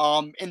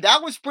 And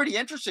that was pretty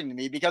interesting to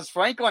me because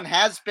Franklin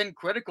has been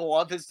critical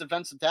of his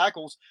defensive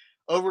tackles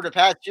over the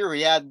past year.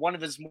 He had one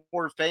of his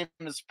more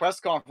famous press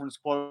conference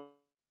quotes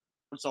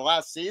the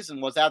last season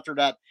was after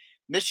that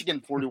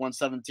Michigan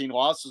 41-17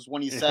 losses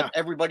when he said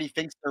everybody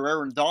thinks they're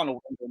Aaron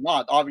Donald and they're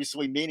not,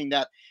 obviously meaning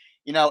that,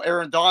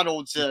 Aaron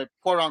Donald's a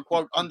quote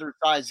unquote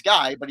undersized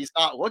guy, but he's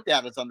not looked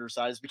at as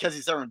undersized because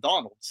he's Aaron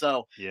Donald.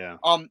 So,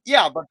 but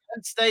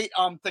Penn State,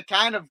 to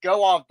kind of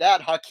go off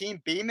that,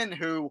 Hakeem Beamon,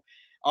 who,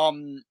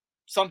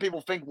 some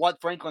people think what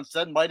Franklin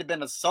said might have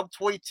been a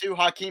subtweet to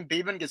Hakeem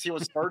Beamon because he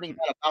was starting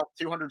at about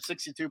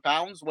 262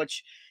 pounds,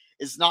 which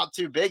is not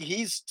too big.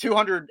 He's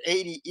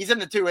 280. He's in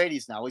the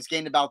 280s now. He's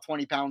gained about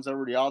 20 pounds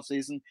over the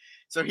offseason.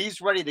 So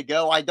he's ready to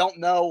go. I don't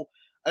know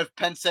if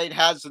Penn State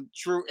has a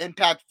true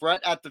impact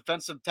threat at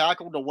defensive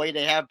tackle the way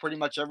they have pretty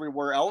much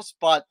everywhere else.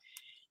 But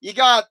you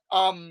got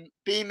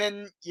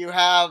Beamon. You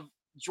have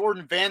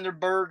Jordan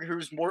Vandenberg,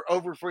 who's more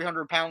over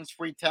 300 pounds,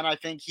 310. I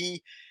think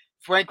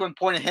Franklin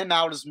pointed him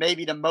out as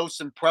maybe the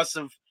most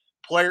impressive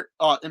player,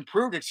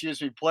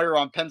 player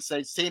on Penn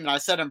State's team. And I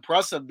said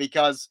impressive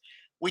because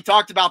we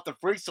talked about the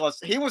freaks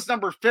list. He was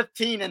number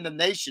 15 in the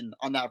nation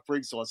on that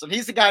freaks list. And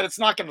he's the guy that's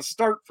not going to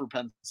start for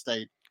Penn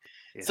State.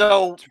 Yeah,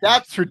 so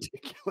that's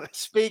ridiculous.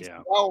 Speaks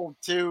well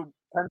to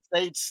Penn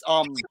State's,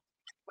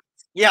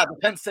 the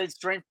Penn State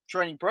strength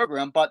training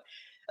program. But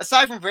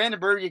aside from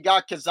Vandenberg, you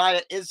got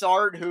Keziah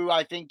Izzard, who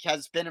I think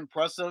has been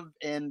impressive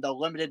in the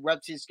limited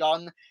reps he's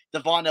gotten.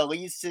 Devon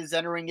Elise is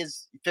entering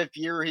his 5th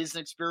year. He's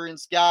an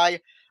experienced guy.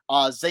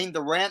 Zane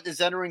Durant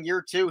is entering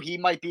year 2. He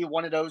might be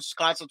one of those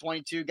class of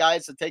 22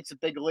 guys that takes a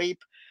big leap.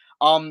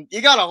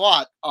 You got a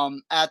lot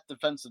at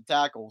defensive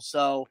tackle.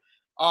 So,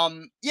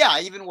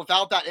 even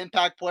without that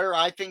impact player,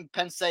 I think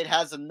Penn State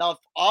has enough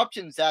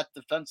options at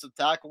defensive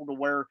tackle to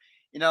where,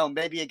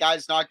 maybe a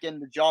guy's not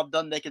getting the job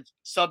done. They could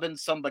sub in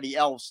somebody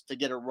else to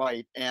get it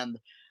right. And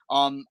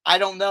I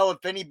don't know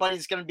if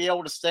anybody's going to be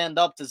able to stand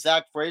up to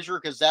Zach Frazier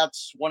because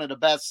that's one of the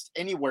best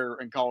anywhere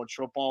in college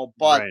football.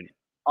 But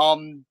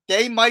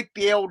they might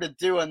be able to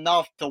do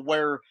enough to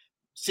where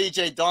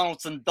C.J.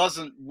 Donaldson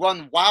doesn't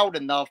run wild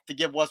enough to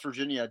give West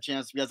Virginia a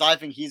chance because I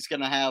think he's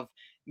going to have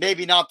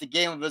maybe not the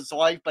game of his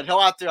life, but he'll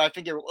have to, I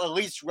think, at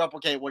least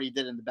replicate what he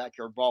did in the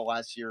backyard brawl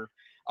last year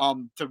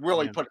to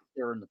really put it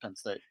there in the Penn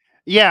State.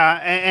 Yeah,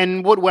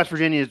 and what West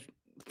Virginia's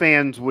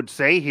fans would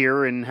say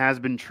here, and has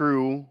been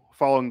true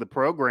following the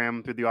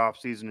program through the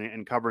offseason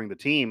and covering the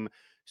team,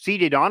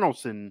 C.J.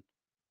 Donaldson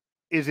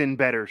is in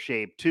better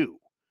shape too.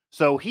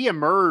 So he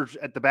emerged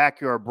at the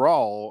backyard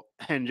brawl,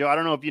 and Joe, I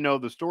don't know if you know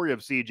the story of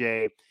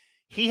CJ.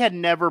 he had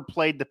never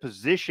played the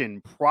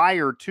position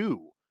prior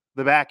to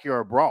the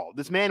backyard brawl.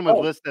 This man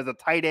was listed as a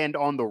tight end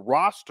on the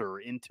roster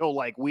until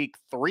like week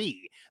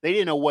 3. They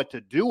didn't know what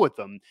to do with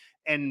him.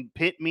 And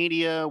Pitt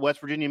media,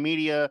 West Virginia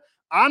media,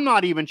 I'm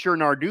not even sure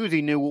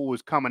Narduzzi knew what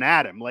was coming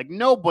at him. Like,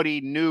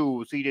 nobody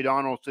knew C.J.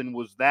 Donaldson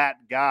was that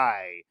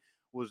guy,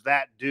 was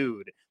that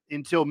dude,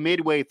 until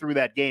midway through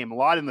that game. A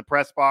lot in the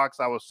press box,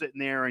 I was sitting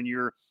there and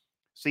you're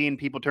seeing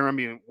people turn around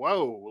and be,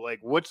 whoa, like,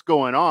 what's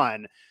going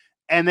on?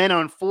 And then,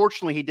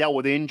 unfortunately, he dealt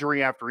with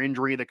injury after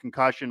injury, the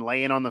concussion,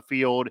 laying on the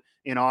field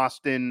in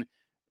Austin.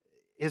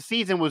 His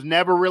season was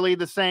never really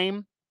the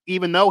same,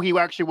 even though he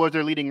actually was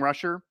their leading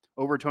rusher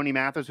over Tony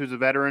Mathis, who's a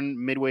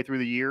veteran midway through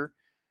the year.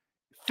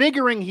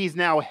 Figuring he's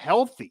now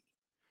healthy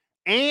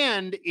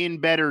and in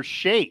better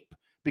shape,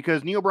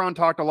 because Neil Brown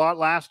talked a lot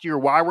last year.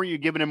 Why weren't you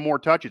giving him more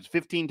touches?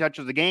 15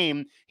 touches a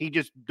game. He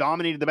just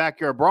dominated the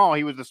backyard brawl.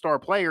 He was the star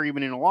player,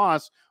 even in a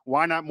loss.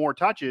 Why not more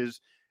touches?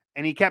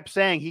 And he kept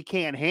saying he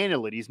can't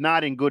handle it. He's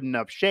not in good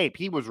enough shape.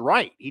 He was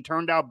right. He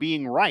turned out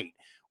being right.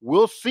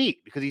 We'll see,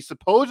 because he's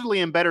supposedly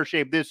in better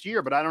shape this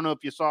year, but I don't know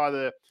if you saw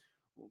the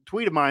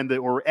tweet of mine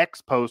or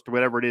X post or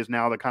whatever it is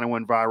now that kind of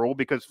went viral,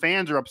 because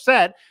fans are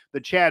upset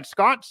that Chad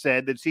Scott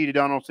said that C.J.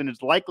 Donaldson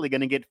is likely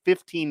going to get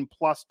 15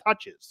 plus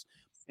touches.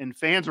 And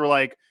fans were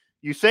like,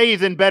 you say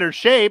he's in better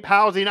shape.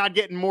 How is he not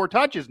getting more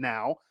touches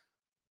now?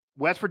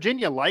 West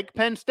Virginia, like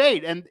Penn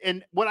State.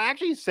 And what I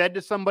actually said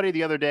to somebody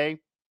the other day,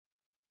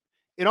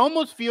 it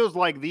almost feels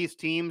like these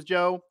teams,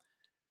 Joe,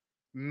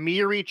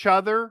 mirror each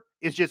other.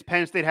 It's just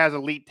Penn State has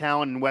elite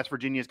talent and West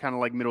Virginia is kind of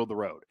like middle of the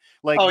road.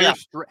 Like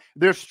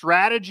their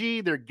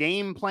strategy, their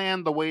game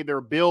plan, the way they're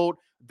built,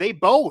 they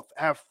both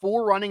have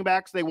 4 running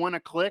backs they want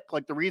to click.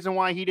 Like, the reason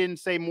why he didn't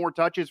say more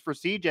touches for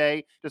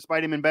CJ,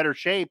 despite him in better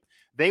shape,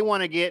 they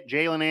want to get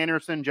Jalen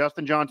Anderson,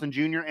 Justin Johnson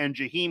Jr., and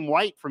Jaheim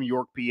White from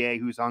York, PA,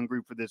 who's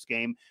hungry for this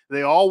game.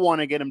 They all want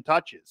to get him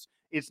touches.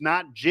 It's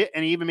not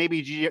and even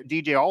maybe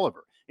DJ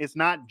Oliver. It's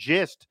not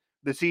just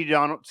the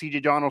C.J.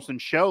 Donaldson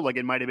show like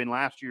it might have been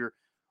last year,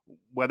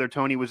 whether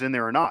Tony was in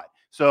there or not.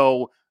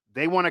 So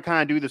they want to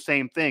kind of do the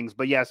same things.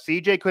 But yeah,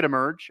 CJ could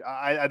emerge.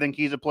 I think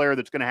he's a player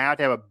that's going to have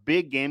a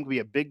big game, could be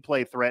a big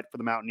play threat for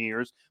the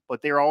Mountaineers,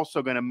 but they're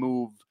also going to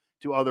move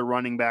to other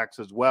running backs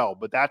as well.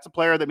 But that's a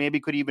player that maybe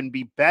could even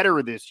be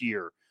better this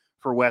year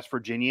for West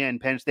Virginia, and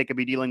Penn State could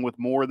be dealing with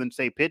more than,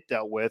 say, Pitt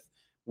dealt with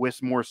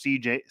more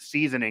CJ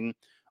seasoning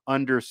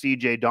under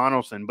C.J.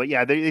 Donaldson. But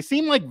yeah, they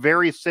seem like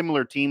very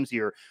similar teams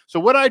here. So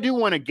what I do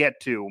want to get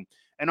to,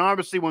 and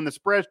obviously when the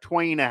spread's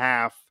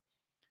 20.5,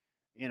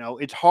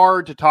 it's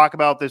hard to talk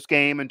about this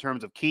game in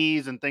terms of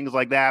keys and things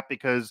like that,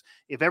 because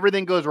if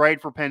everything goes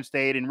right for Penn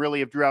State, and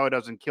really if Drew Allar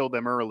doesn't kill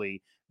them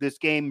early, this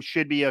game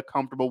should be a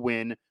comfortable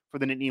win for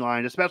the Nittany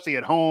Lions, especially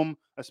at home,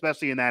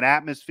 especially in that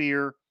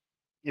atmosphere.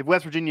 If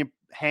West Virginia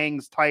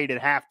hangs tight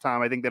at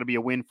halftime, I think that'll be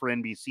a win for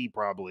NBC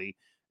probably,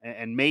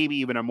 and maybe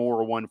even a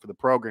more one for the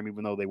program,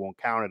 even though they won't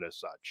count it as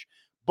such.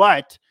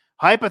 But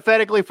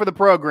hypothetically for the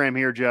program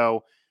here,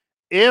 Joe,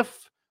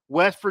 if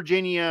West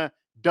Virginia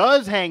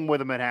does hang with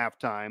them at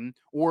halftime,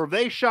 or if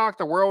they shock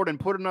the world and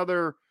put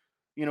another,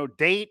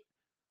 date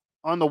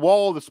on the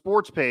wall of the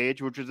sports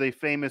page, which is a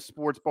famous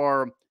sports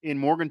bar in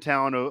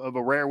Morgantown of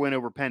a rare win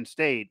over Penn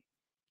State,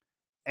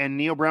 and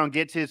Neil Brown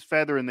gets his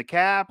feather in the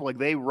cap, like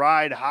they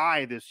ride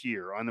high this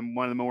year on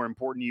one of the more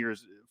important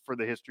years for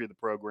the history of the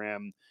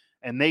program,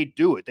 and they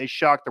do it. They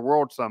shock the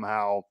world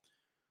somehow.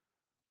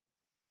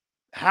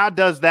 How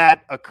does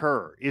that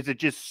occur? Is it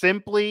just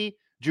simply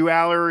Drew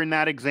Allar in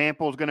that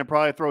example is going to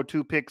probably throw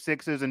 2 pick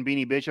sixes and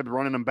Beanie Bishop's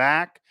running them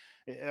back?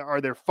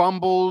 Are there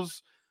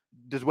fumbles?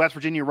 Does West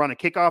Virginia run a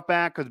kickoff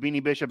back because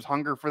Beanie Bishop's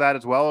hunger for that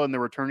as well, and the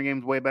return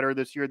game's way better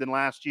this year than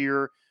last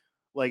year?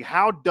 Like,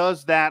 how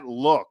does that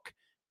look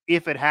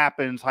if it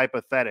happens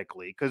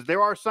hypothetically? Because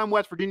there are some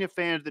West Virginia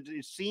fans that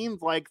it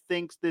seems like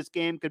thinks this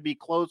game could be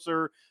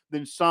closer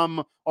than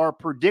some are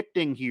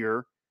predicting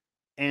here.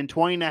 And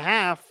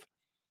 20.5,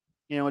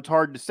 it's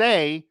hard to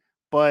say,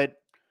 but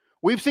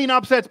we've seen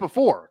upsets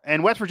before.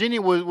 And West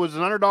Virginia was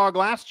an underdog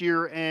last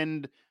year,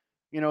 and,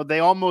 they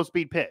almost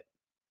beat Pitt.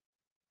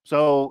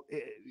 So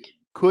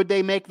could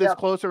they make this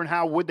closer, and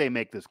how would they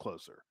make this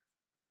closer?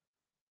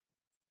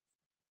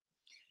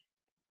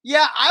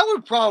 Yeah, I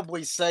would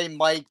probably say,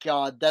 Mike,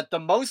 that the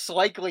most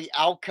likely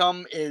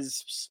outcome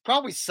is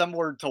probably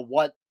similar to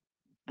what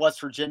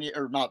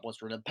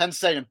Penn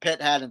State and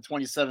Pitt had in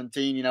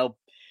 2017.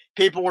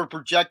 People were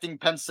projecting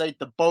Penn State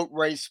the boat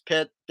race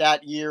Pitt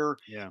that year,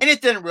 and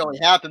it didn't really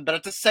happen. But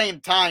at the same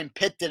time,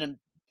 Pitt didn't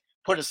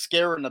put a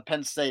scare in the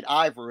Penn State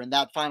Ivor, and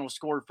that final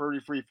score,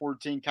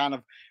 33-14, kind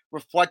of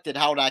reflected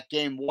how that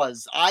game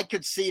was. I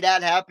could see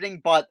that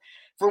happening, but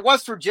for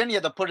West Virginia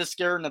to put a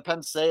scare in the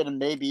Penn State, and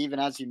maybe even,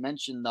 as you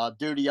mentioned,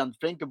 do the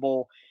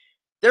unthinkable,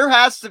 there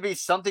has to be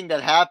something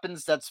that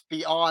happens that's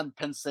beyond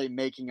Penn State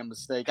making a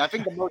mistake. I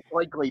think the most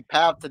likely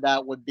path to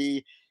that would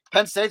be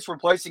Penn State's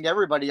replacing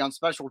everybody on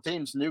special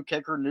teams, new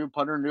kicker, new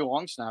punter, new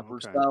long snapper.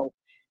 Okay. So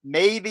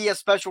maybe a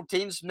special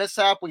teams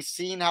mishap. We've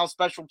seen how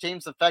special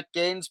teams affect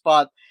games,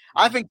 but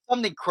I think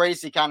something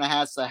crazy kind of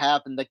has to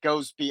happen that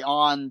goes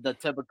beyond the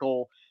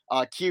typical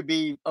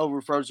QB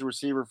overthrows a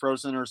receiver,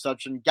 throws an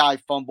interception, guy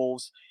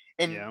fumbles,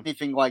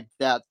 anything like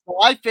that.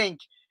 So I think,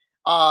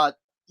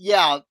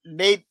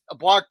 maybe a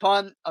block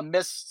punt, a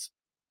missed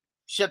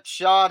chip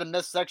shot, a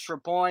missed extra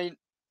point,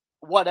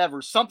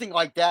 whatever, something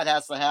like that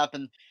has to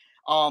happen.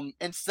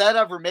 Instead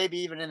of, or maybe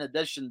even in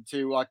addition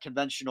to a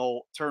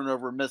conventional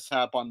turnover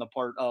mishap on the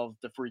part of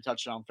the free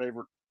touchdown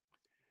favorite.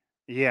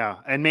 Yeah,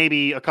 and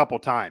maybe a couple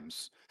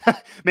times.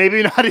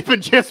 Maybe not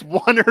even just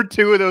one or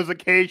two of those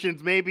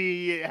occasions,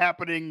 maybe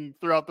happening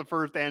throughout the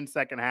first and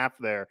second half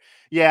there.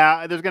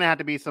 Yeah, there's going to have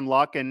to be some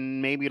luck,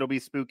 and maybe it'll be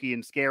spooky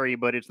and scary,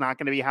 but it's not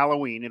going to be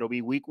Halloween. It'll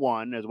be week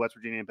 1 as West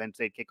Virginia and Penn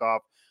State kick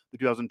off the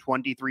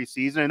 2023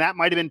 season, and that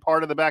might have been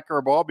part of the back of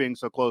our ball being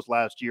so close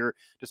last year,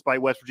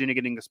 despite West Virginia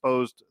getting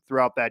exposed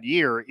throughout that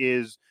year,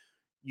 is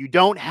you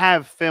don't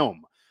have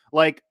film.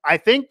 Like, I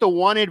think the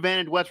one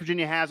advantage West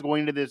Virginia has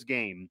going into this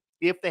game,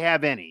 if they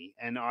have any,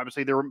 and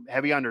obviously they're a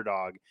heavy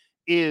underdog,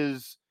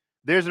 is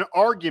there's an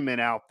argument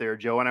out there,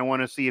 Joe, and I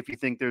want to see if you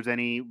think there's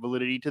any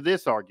validity to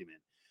this argument,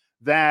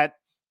 that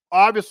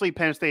obviously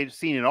Penn State's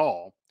seen it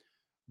all,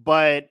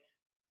 but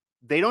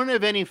they don't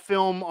have any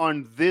film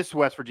on this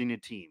West Virginia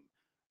team.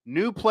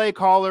 New play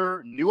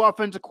caller, new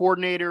offensive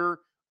coordinator,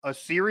 a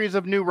series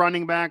of new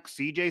running backs.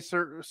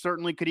 CJ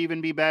certainly could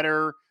even be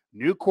better.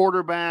 New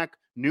quarterback,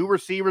 new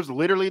receivers.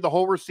 Literally the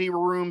whole receiver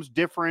room's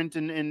different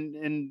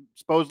and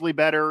supposedly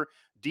better.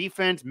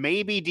 Defense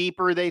maybe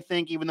deeper, they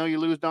think, even though you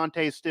lose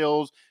Dante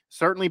Stills.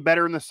 Certainly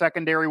better in the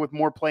secondary with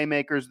more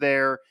playmakers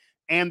there.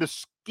 And the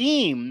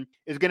scheme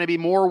is going to be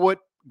more what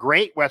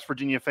great West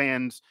Virginia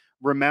fans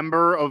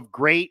remember of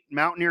great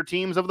Mountaineer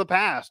teams of the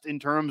past in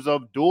terms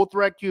of dual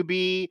threat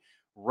QB,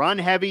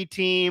 run-heavy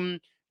team,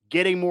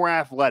 getting more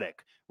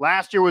athletic.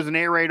 Last year was an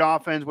air raid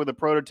offense with a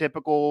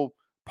prototypical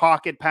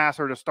pocket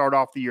passer to start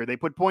off the year. They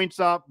put points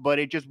up, but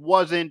it just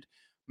wasn't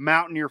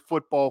Mountaineer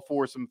football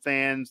for some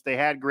fans. They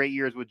had great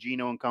years with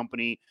Geno and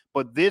company,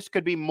 but this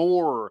could be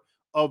more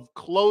of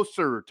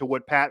closer to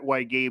what Pat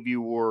White gave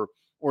you or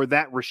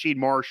that Rasheed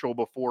Marshall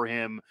before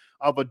him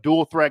of a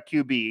dual threat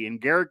QB.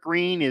 And Garrett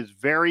Green is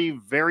very,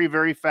 very,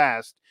 very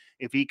fast.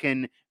 If he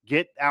can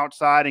get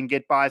outside and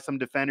get by some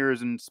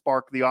defenders and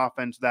spark the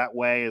offense that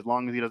way, as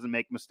long as he doesn't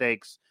make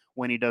mistakes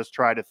when he does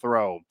try to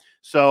throw.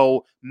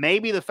 So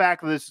maybe the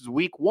fact that this is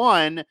week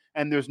 1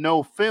 and there's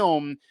no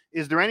film,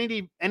 is there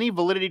any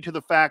validity to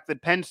the fact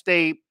that Penn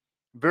State,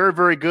 very,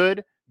 very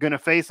good, going to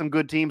face some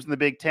good teams in the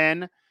Big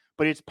Ten,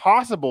 but it's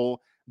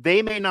possible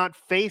they may not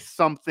face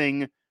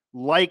something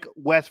like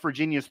West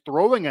Virginia's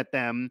throwing at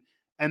them,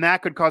 and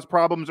that could cause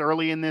problems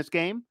early in this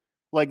game?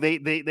 Like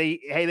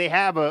they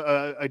have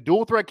a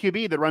dual threat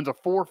QB that runs a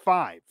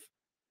 4.5.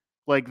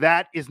 Like,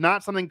 that is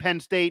not something Penn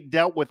State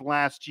dealt with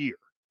last year.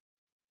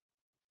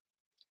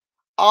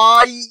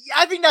 I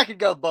think that could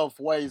go both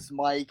ways,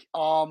 Mike.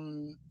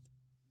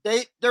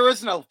 There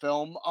is no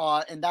film,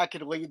 and that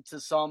could lead to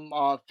some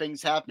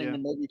things happening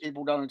that maybe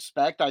people don't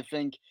expect. I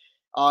think,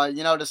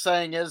 the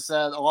saying is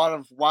that a lot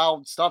of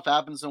wild stuff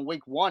happens in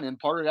week 1, and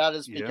part of that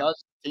is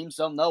because teams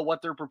don't know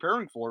what they're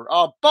preparing for.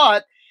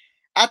 But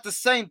at the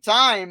same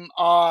time,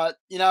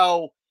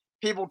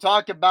 people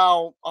talk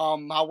about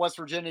how West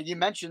Virginia, you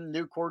mentioned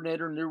new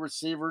coordinator, new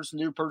receivers,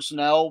 new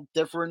personnel,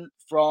 different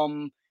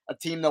from a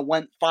team that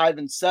went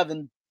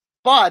 5-7.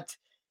 But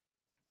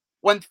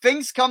when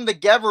things come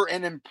together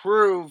and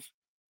improve,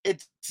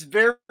 it's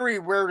very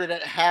rare that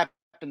it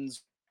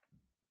happens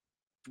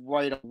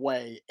right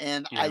away.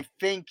 And I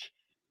think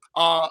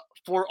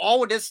for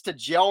all of this to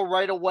gel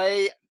right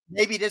away,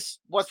 maybe this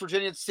West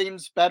Virginia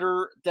seems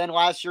better than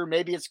last year.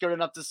 Maybe it's good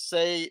enough to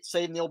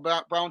save Neil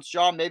Brown's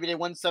job. Maybe they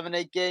win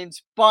 7-8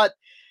 games. But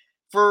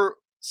for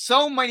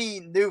so many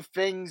new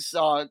things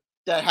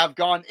that have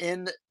gone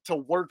in to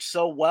work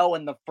so well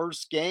in the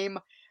first game,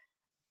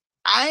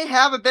 I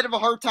have a bit of a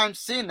hard time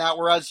seeing that.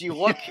 Whereas you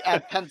look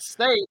at Penn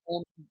State,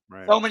 and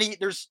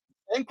there's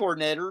same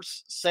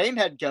coordinators, same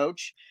head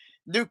coach,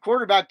 new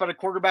quarterback, but a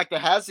quarterback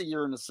that has a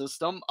year in the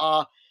system.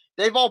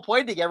 They've all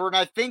played together, and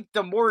I think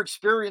the more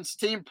experienced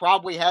team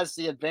probably has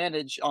the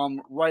advantage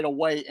right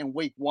away in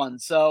week 1.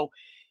 So,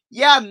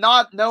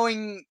 not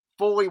knowing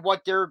fully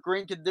what Garrett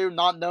Green can do,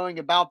 not knowing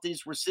about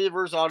these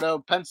receivers, although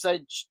Penn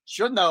State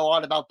should know a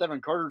lot about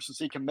Devin Carter since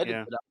he committed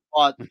to them.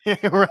 But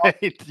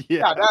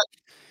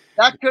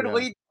that could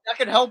lead, that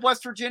could help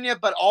West Virginia,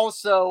 but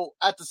also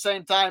at the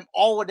same time,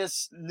 all of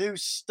this new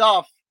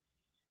stuff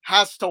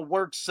has to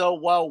work so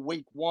well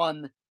week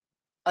 1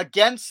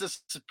 against a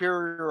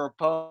superior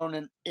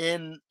opponent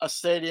in a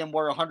stadium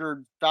where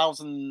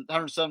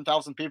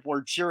 107,000 people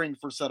are cheering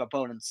for said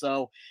opponents.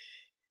 So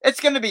it's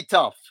going to be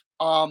tough.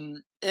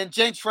 And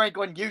James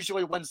Franklin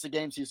usually wins the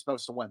games he's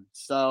supposed to win.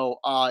 So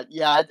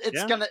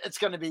it's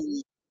going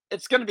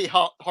to be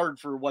hard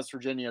for West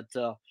Virginia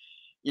to,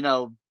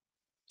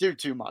 do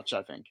too much,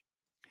 I think.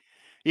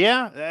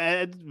 Yeah,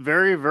 it's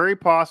very, very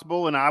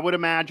possible. And I would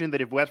imagine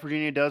that if West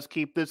Virginia does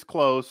keep this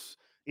close,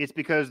 it's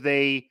because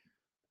they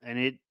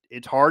And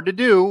it's hard to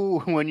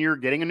do when you're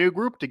getting a new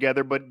group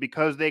together, but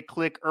because they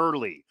click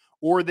early,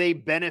 or they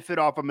benefit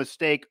off a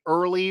mistake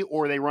early,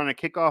 or they run a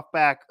kickoff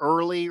back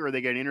early, or they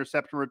get an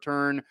interception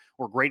return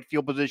or great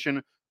field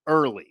position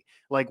early.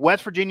 Like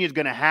West Virginia is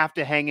going to have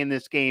to hang in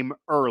this game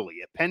early.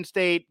 If Penn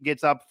State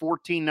gets up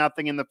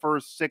 14-0 in the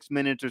first 6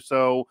 minutes or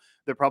so,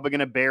 they're probably going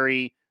to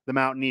bury the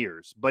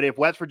Mountaineers. But if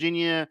West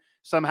Virginia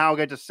somehow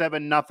gets a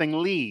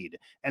 7-0 lead,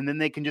 and then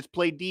they can just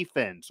play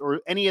defense,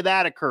 or any of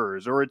that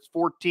occurs, or it's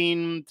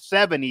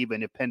 14-7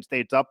 even if Penn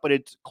State's up, but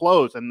it's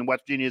close and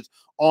West Virginia's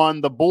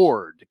on the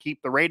board to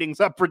keep the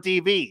ratings up for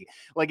TV.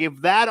 Like if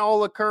that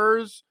all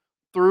occurs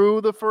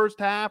through the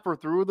first half or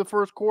through the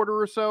first quarter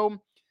or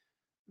so,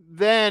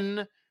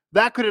 then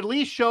that could at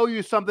least show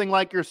you something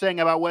like you're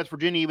saying about West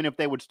Virginia, even if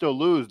they would still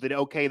lose, that,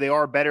 okay, they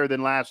are better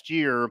than last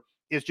year.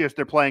 It's just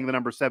they're playing the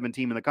number 7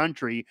 team in the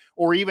country,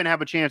 or even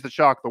have a chance to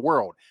shock the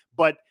world.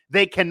 But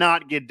they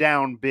cannot get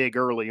down big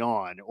early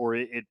on, or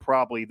it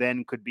probably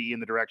then could be in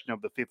the direction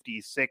of the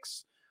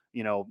 56,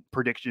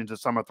 predictions that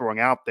some are throwing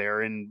out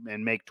there, and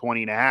make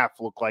 20.5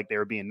 look like they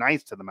were being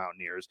nice to the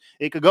Mountaineers.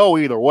 It could go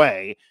either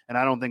way, and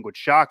I don't think would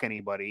shock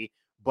anybody.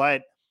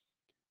 But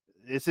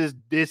this is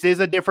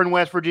a different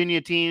West Virginia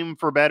team,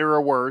 for better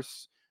or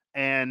worse,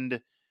 and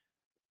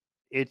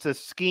it's a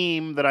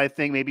scheme that I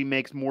think maybe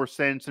makes more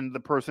sense in the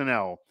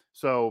personnel.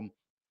 So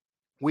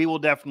we will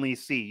definitely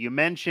see. You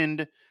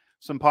mentioned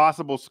some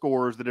possible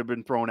scores that have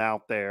been thrown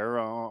out there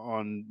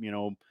on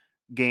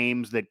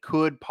games that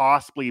could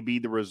possibly be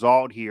the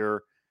result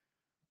here.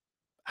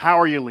 How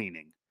are you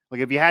leaning? Like,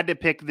 if you had to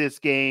pick this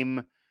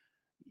game,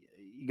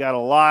 you got a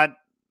lot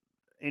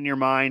in your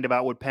mind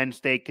about what Penn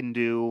State can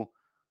do.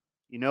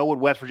 You know what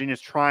West Virginia is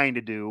trying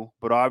to do,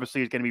 but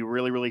obviously it's going to be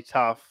really, really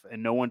tough,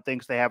 and no one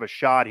thinks they have a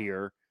shot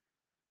here.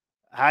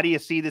 How do you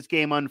see this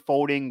game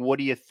unfolding? What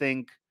do you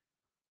think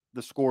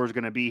the score is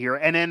going to be here?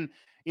 And then,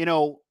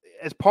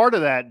 as part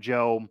of that,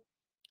 Joe,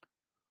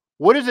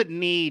 what does it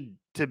need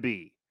to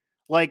be?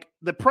 Like,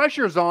 the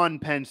pressure's on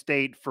Penn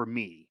State for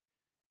me.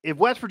 If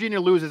West Virginia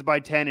loses by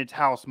 10, it's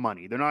house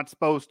money. They're not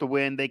supposed to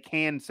win. They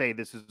can say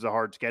this is a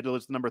hard schedule.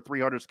 It's the number 3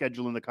 hardest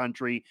schedule in the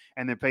country,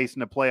 and they're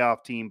facing a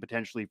playoff team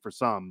potentially for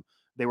some.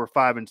 They were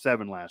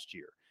 5-7 last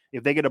year.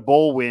 If they get a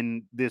bowl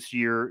win this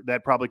year,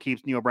 that probably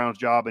keeps Neil Brown's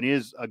job and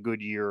is a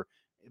good year,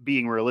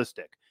 being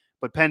realistic.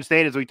 But Penn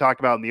State, as we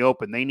talked about in the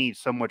open, they need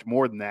so much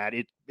more than that.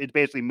 It's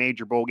basically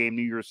major bowl game,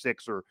 New Year's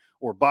Six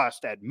or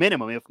bust at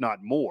minimum, if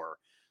not more.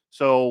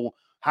 So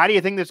how do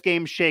you think this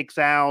game shakes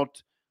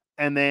out?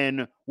 And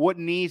then what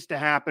needs to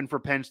happen for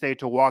Penn State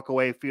to walk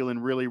away feeling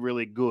really,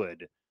 really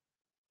good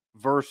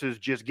versus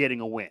just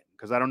getting a win?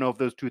 Because I don't know if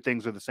those two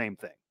things are the same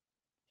thing.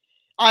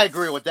 I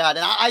agree with that.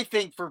 And I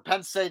think for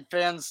Penn State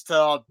fans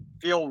to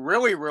feel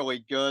really,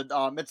 really good,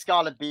 it's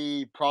got to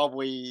be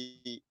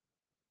probably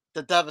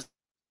the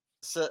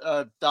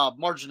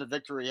margin of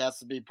victory has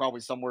to be probably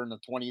somewhere in the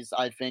 20s,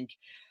 I think,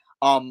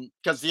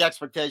 because the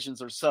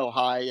expectations are so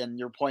high, and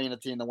you're playing a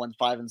team that went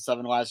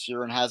 5-7 last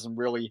year and hasn't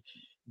really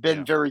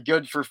been very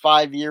good for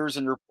 5 years,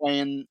 and you're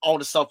playing all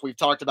the stuff we've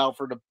talked about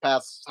for the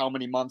past how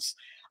many months,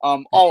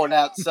 all of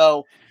that.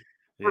 So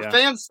for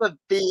fans to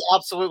be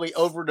absolutely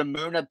over the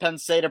moon at Penn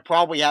State, it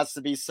probably has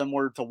to be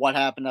similar to what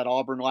happened at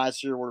Auburn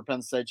last year, where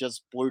Penn State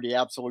just blew the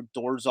absolute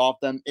doors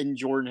off them in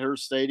Jordan-Hare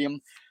Stadium.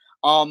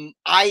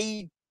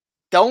 I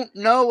don't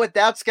know if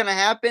that's going to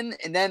happen.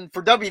 And then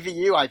for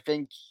WVU, I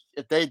think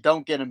if they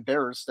don't get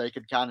embarrassed, they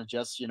could kind of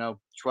just,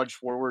 trudge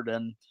forward,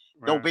 and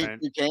they'll beat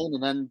Duquesne,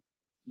 and then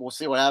we'll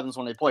see what happens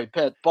when they play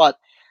Pitt. But,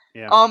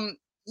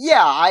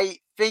 I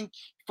think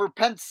for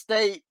Penn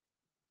State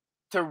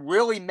to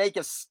really make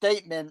a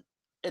statement,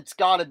 it's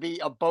got to be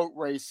a boat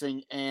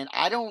racing. And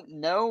I don't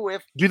know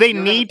if... Do they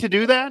need to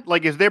do that?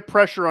 Like, is there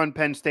pressure on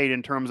Penn State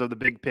in terms of the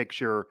big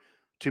picture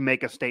to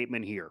make a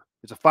statement here?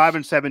 It's a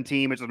 5-7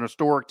 team. It's an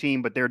historic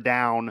team, but they're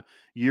down.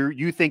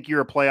 You think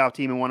you're a playoff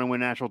team and want to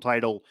win a national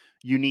title.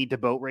 You need to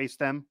boat race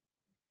them?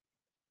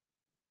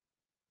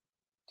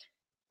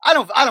 I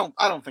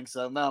don't think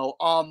so. No.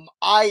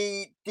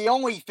 The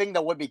only thing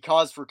that would be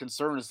cause for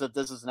concern is that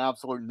this is an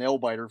absolute nail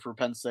biter for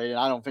Penn State, and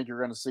I don't think you're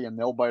going to see a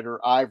nail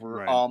biter either.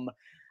 Right.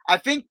 I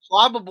think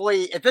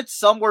probably if it's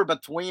somewhere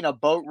between a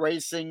boat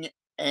racing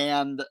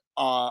and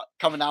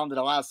coming down to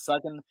the last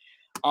second,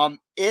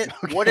 it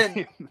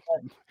wouldn't.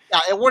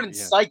 It wouldn't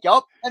psych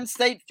up Penn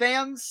State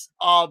fans,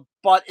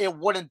 but it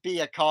wouldn't be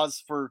a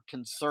cause for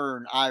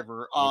concern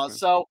either.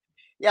 So.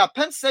 Yeah,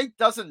 Penn State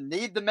doesn't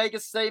need to make a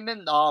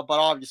statement, but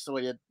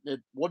obviously it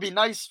would be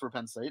nice for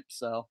Penn State.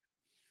 So,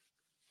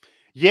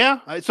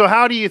 so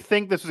how do you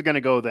think this is going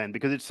to go then?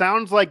 Because it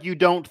sounds like you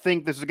don't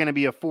think this is going to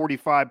be a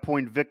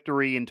 45-point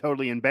victory and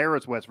totally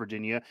embarrass West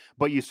Virginia,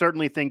 but you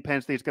certainly think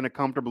Penn State's going to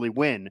comfortably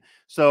win.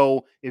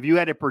 So if you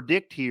had to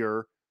predict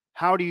here,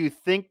 how do you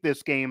think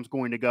this game's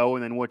going to go,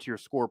 and then what's your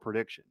score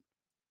prediction?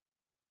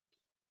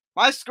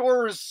 My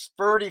score is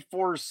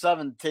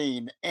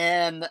 34-17,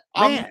 and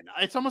man,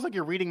 it's almost like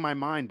you're reading my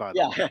mind, by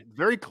the way.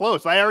 Very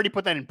close. I already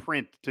put that in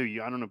print to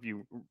you. I don't know if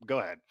you go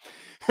ahead.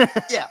 Go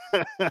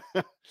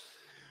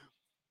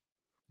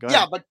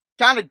ahead. But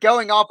kind of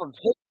going off of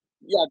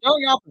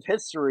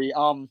history.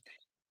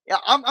 Yeah,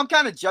 I'm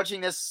kind of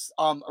judging this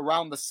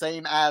around the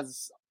same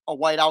as a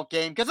whiteout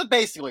game because it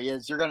basically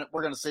is. We're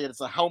gonna see it.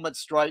 It's a helmet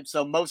stripe,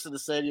 so most of the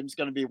stadium's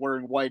gonna be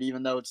wearing white,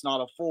 even though it's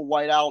not a full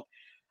whiteout.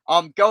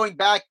 Going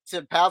back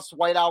to past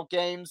whiteout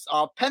games,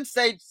 Penn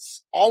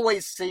State's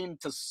always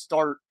seemed to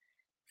start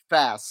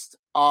fast.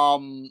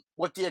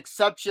 With the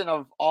exception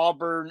of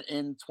Auburn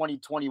in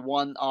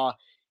 2021.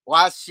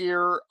 Last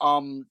year,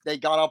 they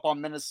got up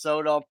on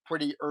Minnesota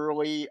pretty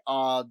early.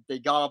 They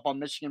got up on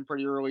Michigan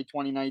pretty early,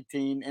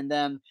 2019. And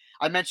then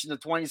I mentioned the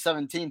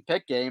 2017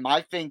 pick game.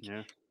 I think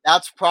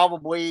that's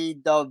probably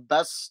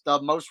the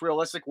most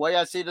realistic way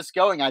I see this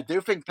going. I do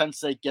think Penn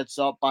State gets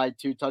up by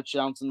 2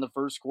 touchdowns in the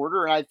first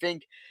quarter. And I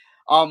think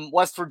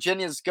West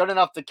Virginia is good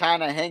enough to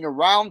kind of hang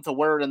around to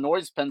where it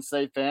annoys Penn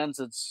State fans.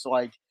 It's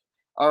like,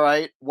 all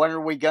right, when are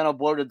we gonna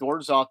blow the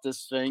doors off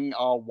this thing?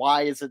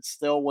 Why is it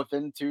still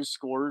within 2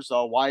 scores?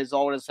 Why is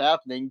all this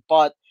happening?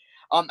 But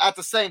at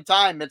the same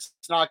time, it's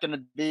not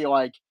gonna be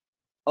like,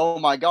 oh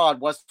my God,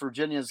 West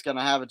Virginia is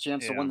gonna have a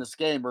chance to win this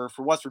game. Or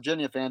for West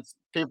Virginia fans,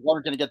 people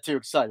aren't gonna get too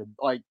excited.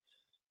 Like,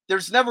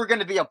 there's never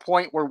going to be a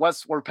point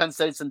where Penn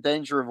State's in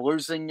danger of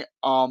losing,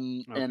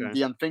 and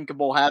the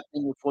unthinkable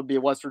happening, which would be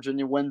a West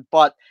Virginia win.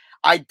 But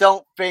I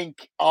don't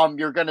think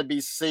you're going to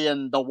be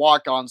seeing the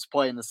walk-ons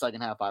play in the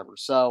second half either.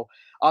 So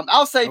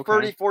I'll say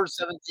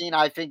 34-17.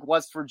 I think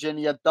West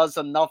Virginia does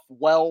enough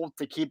well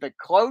to keep it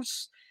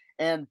close,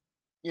 and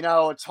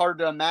it's hard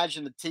to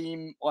imagine the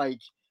team like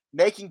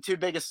making too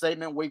big a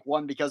statement week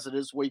one because it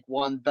is week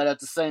one. But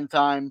at the same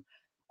time,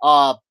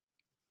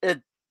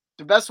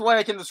 the best way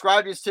I can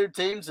describe these two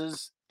teams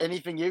is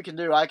anything you can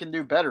do, I can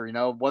do better.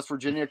 West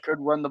Virginia could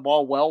run the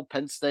ball well.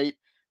 Penn State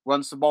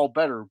runs the ball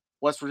better.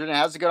 West Virginia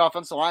has a good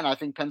offensive line. I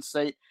think Penn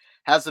State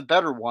has a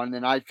better one.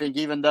 And I think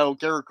even though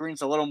Garrett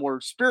Green's a little more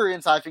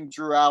experienced, I think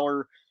Drew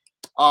Aller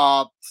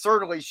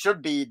certainly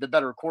should be the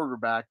better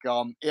quarterback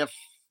if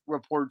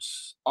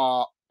reports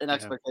and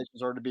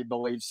expectations are to be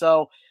believed.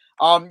 So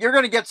you're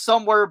going to get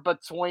somewhere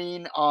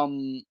between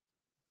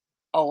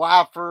a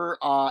laugher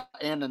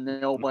and a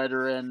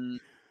nail-biter.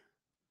 And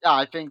yeah,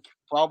 I think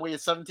probably a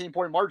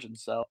 17-point margin.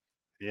 So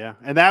yeah,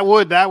 and that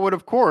would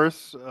of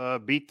course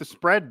beat the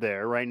spread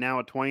there right now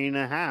at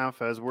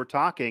 20.5 as we're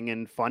talking.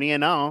 And funny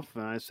enough,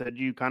 I said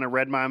you kind of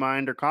read my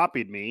mind or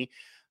copied me.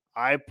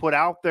 I put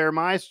out there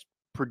my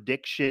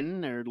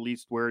prediction, or at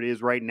least where it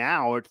is right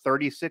now, at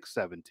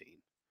 36-17.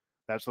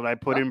 That's what I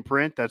put in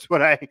print. That's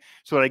what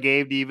I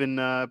gave to even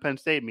Penn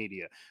State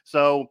media.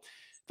 So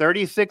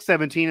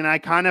 36-17, and I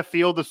kind of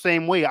feel the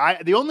same way.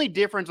 The only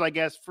difference, I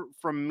guess,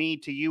 from me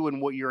to you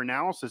and what your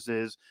analysis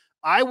is,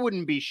 I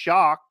wouldn't be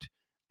shocked,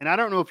 and I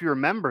don't know if you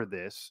remember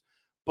this,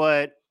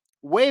 but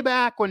way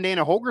back when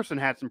Dana Holgorsen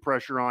had some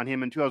pressure on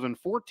him in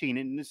 2014,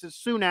 and this is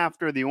soon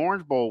after the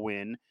Orange Bowl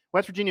win,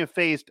 West Virginia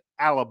faced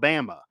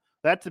Alabama.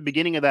 That's the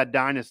beginning of that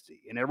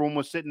dynasty, and everyone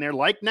was sitting there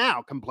like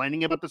now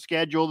complaining about the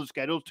schedule. The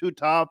schedule's too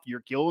tough.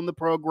 You're killing the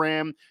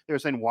program. They're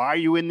saying, why are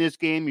you in this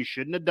game? You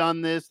shouldn't have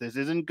done this. This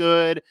isn't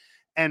good.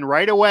 And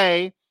right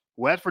away,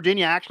 West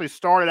Virginia actually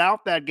started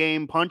out that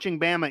game punching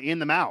Bama in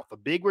the mouth. A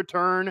big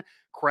return.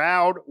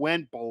 Crowd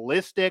went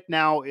ballistic.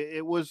 Now,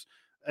 it was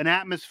an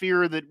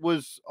atmosphere that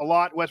was a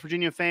lot West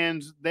Virginia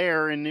fans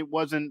there, and it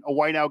wasn't a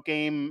whiteout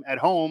game at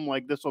home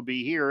like this will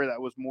be here.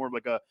 That was more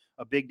like a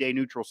big day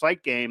neutral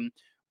site game.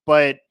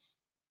 But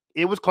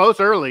it was close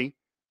early,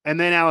 and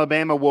then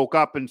Alabama woke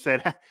up and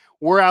said,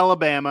 we're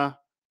Alabama.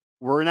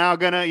 We're now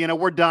going to,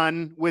 we're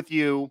done with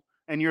you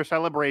and your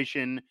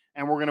celebration,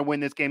 and we're going to win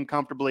this game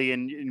comfortably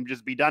and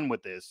just be done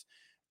with this.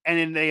 And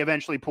then they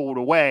eventually pulled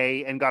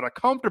away and got a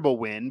comfortable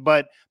win.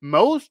 But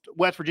most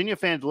West Virginia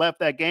fans left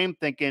that game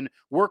thinking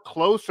we're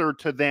closer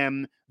to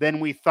them than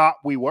we thought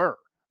we were,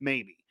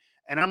 maybe.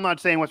 And I'm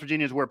not saying West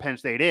Virginia is where Penn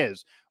State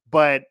is,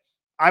 but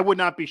I would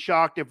not be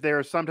shocked if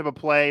there's some type of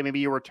play,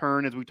 maybe a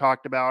return as we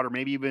talked about, or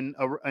maybe even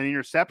an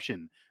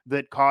interception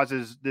that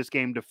causes this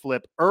game to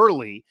flip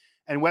early,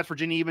 and West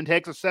Virginia even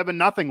takes a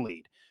 7-0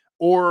 lead.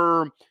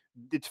 Or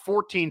it's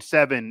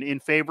 14-7 in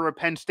favor of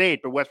Penn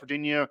State, but West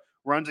Virginia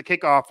runs a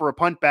kickoff or a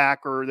punt back,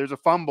 or there's a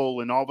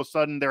fumble, and all of a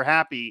sudden they're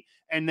happy.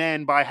 And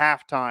then by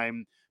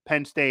halftime,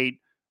 Penn State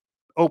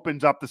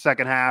opens up the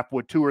second half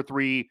with 2 or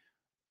 3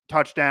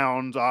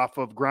 touchdowns off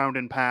of ground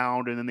and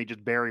pound, and then they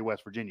just bury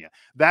West Virginia.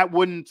 That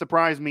wouldn't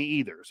surprise me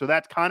either. So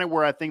that's kind of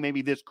where I think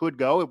maybe this could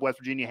go if West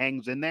Virginia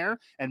hangs in there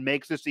and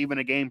makes this even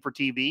a game for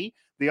TV.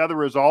 The other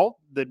result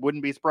that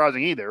wouldn't be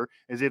surprising either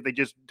is if they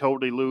just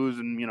totally lose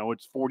and,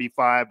 it's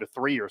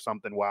 45-3 or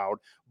something wild.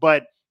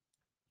 But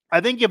I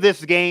think if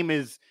this game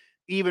is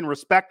even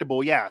respectable,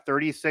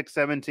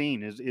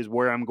 36-17 is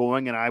where I'm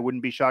going, and I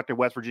wouldn't be shocked if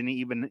West Virginia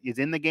even is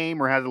in the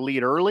game or has a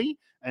lead early,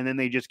 and then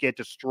they just get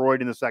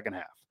destroyed in the second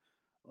half.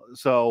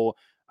 So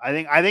I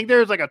think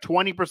there's like a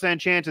 20%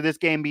 chance of this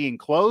game being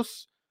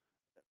close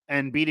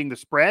and beating the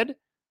spread,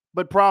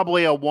 but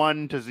probably a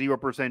 1 to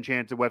 0%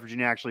 chance of West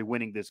Virginia actually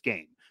winning this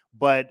game.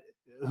 But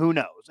who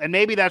knows? And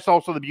maybe that's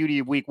also the beauty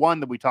of week 1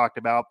 that we talked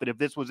about, that if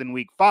this was in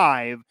week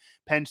 5,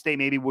 Penn State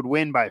maybe would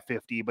win by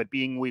 50, but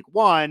being week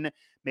 1,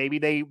 maybe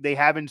they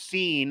haven't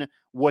seen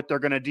what they're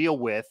going to deal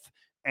with.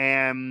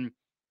 And,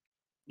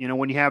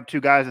 when you have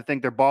two guys that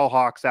think they're ball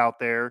hawks out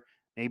there,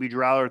 maybe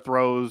Drowler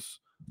throws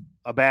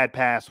a bad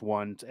pass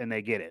once and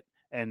they get it.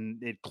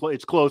 And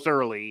it's close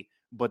early,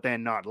 but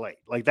then not late.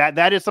 Like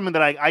that is something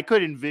that I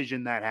could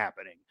envision that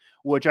happening,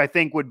 which I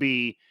think would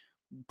be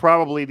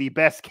probably the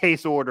best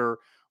case order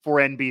for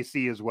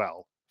NBC as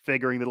well,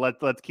 figuring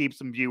that let's keep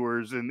some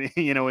viewers in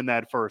in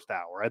that first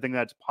hour. I think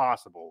that's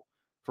possible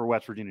for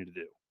West Virginia to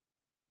do.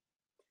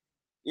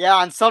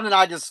 Yeah, and something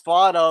I just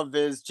thought of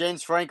is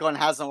James Franklin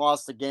hasn't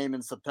lost a game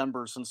in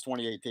September since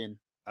 2018.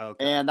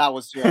 Okay. And that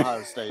was to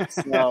Ohio State.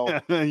 So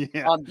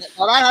yeah.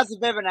 But that has a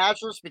bit of an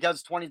asterisk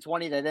because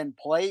 2020 they didn't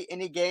play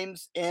any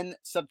games in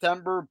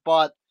September,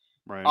 but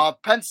right.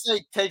 Penn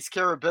State takes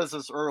care of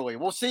business early.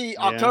 We'll see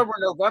October,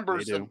 November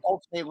is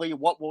ultimately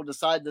what will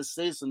decide this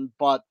season,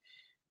 but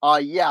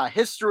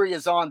history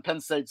is on Penn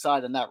State's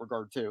side in that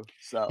regard too.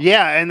 So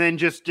yeah, and then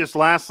just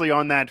lastly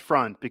on that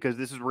front, because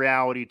this is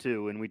reality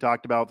too, and we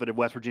talked about that if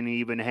West Virginia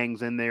even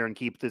hangs in there and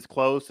keeps this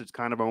close, it's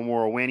kind of a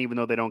moral win, even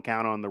though they don't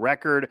count on the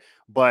record.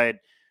 But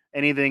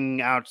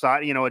anything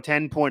outside, a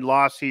 10-point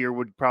loss here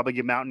would probably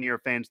give Mountaineer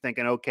fans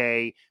thinking,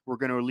 okay, we're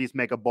going to at least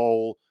make a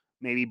bowl.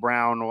 Maybe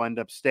Brown will end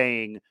up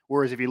staying.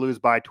 Whereas if you lose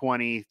by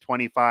 20,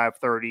 25,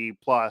 30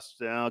 plus,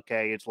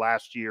 okay, it's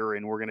last year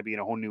and we're going to be in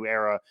a whole new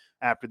era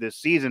after this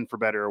season, for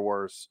better or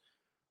worse.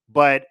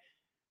 But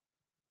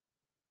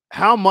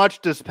how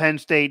much does Penn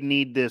State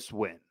need this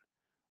win?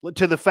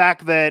 To the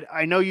fact that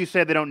I know you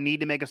said they don't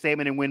need to make a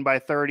statement and win by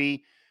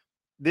 30.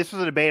 This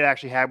was a debate I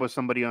actually had with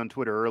somebody on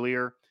Twitter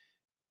earlier.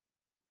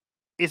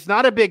 It's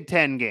not a Big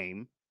Ten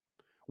game.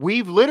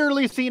 We've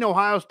literally seen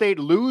Ohio State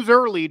lose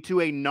early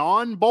to a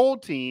non-bowl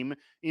team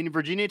in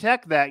Virginia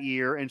Tech that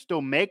year and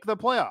still make the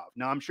playoff.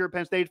 Now, I'm sure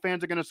Penn State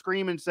fans are going to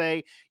scream and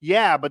say,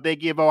 yeah, but they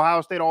give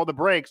Ohio State all the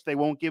breaks. They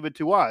won't give it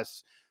to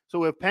us.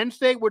 So if Penn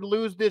State would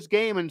lose this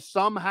game and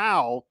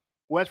somehow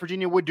West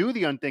Virginia would do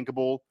the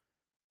unthinkable,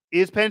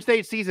 is Penn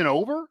State's season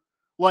over?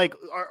 Like,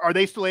 are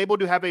they still able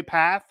to have a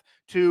path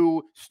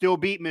to still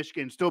beat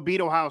Michigan, still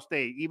beat Ohio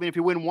State, even if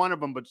you win one of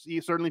them, but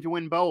certainly if you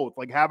win both,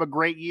 like have a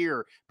great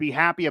year, be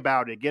happy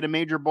about it, get a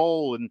major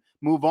bowl and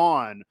move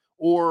on?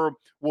 Or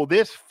will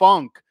this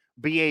funk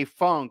be a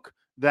funk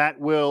that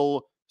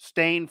will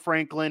stain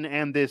Franklin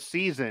and this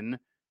season?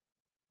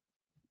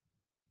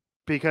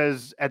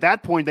 Because at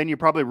that point, then you're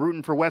probably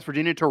rooting for West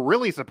Virginia to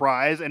really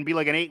surprise and be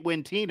like an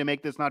 8-win team to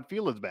make this not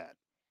feel as bad.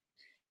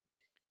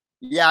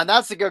 Yeah, and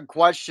that's a good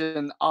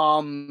question.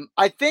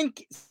 I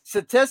think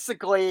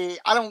statistically,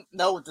 I don't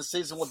know if the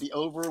season would be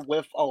over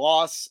with a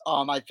loss.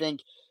 I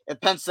think if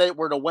Penn State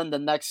were to win the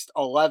next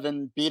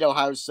 11, beat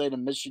Ohio State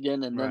and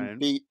Michigan, and then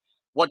beat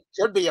what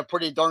could be a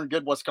pretty darn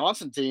good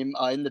Wisconsin team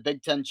in the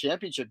Big Ten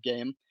championship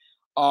game,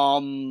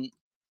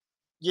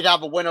 you'd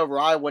have a win over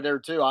Iowa there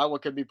too. Iowa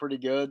could be pretty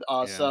good.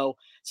 So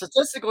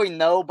statistically,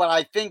 no, but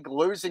I think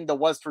losing to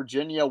West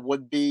Virginia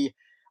would be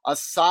a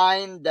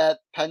sign that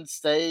Penn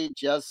State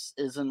just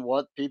isn't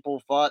what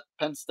people thought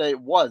Penn State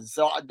was.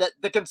 So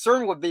the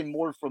concern would be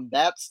more from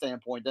that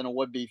standpoint than it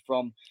would be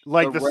from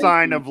like the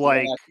sign of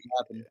like,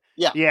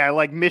 yeah,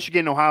 like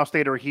Michigan, Ohio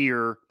State are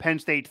here. Penn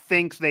State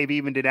thinks they've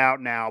evened it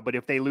out now, but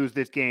if they lose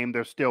this game,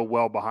 they're still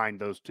well behind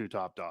those two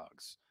top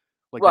dogs.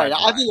 Like right.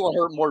 I think it will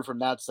hurt more from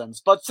that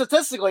sense. But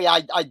statistically,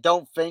 I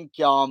don't think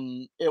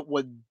it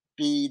would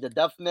be the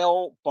death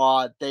knell,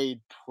 but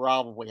they'd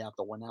probably have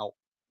to win out.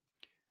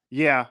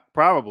 Yeah,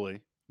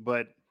 probably.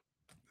 But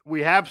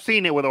we have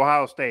seen it with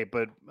Ohio State.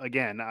 But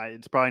again,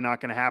 it's probably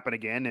not going to happen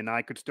again. And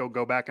I could still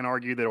go back and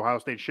argue that Ohio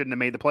State shouldn't have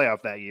made the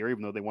playoff that year,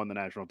 even though they won the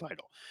national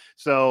title.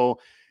 So,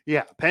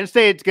 yeah, Penn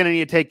State's going to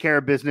need to take care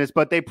of business,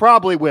 but they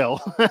probably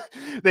will.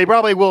 They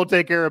probably will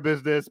take care of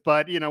business.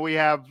 But, we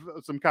have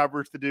some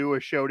coverage to do, a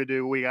show to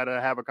do. We got to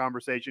have a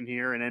conversation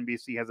here, and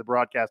NBC has a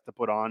broadcast to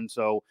put on.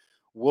 So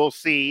we'll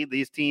see.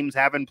 These teams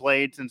haven't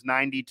played since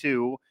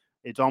 92.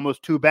 It's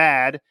almost too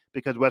bad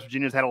because West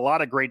Virginia's had a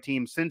lot of great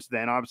teams since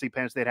then. Obviously,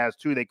 Penn State has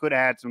too. They could have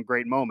had some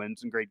great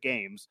moments and great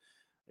games.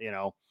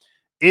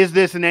 Is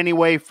this in any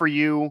way for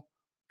you,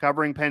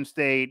 covering Penn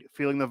State,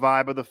 feeling the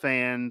vibe of the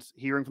fans,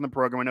 hearing from the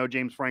program? I know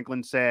James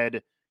Franklin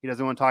said he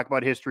doesn't want to talk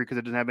about history because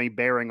it doesn't have any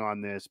bearing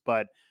on this.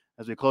 But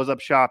as we close up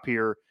shop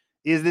here,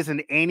 is this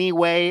in any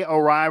way a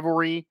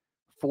rivalry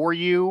for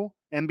you?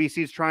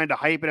 NBC's trying to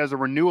hype it as a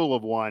renewal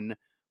of one,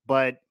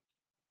 but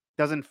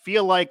doesn't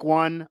feel like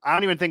one. I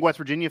don't even think West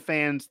Virginia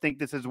fans think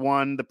this is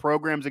one. The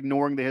program's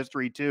ignoring the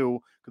history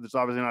too, because it's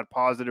obviously not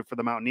positive for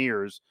the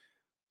Mountaineers.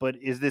 But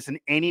is this in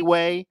any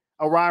way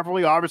a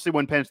rivalry? Obviously,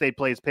 when Penn State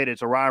plays Pitt,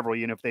 it's a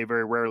rivalry, and if they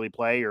very rarely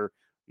play, or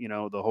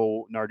the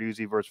whole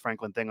Narduzzi versus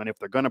Franklin thing on if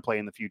they're going to play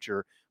in the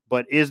future.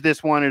 But is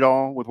this one at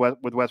all with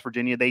West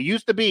Virginia? They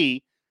used to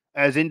be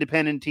as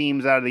independent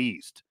teams out of the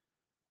East.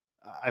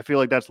 I feel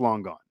like that's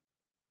long gone.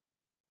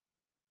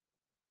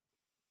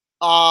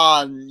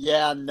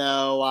 Yeah,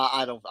 no,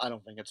 I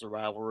don't think it's a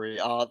rivalry.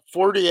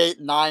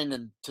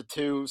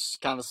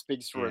 48-9-2 kind of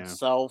speaks for Yeah.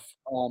 itself.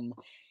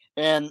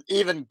 And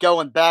even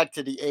going back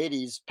to the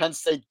 80s, Penn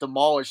State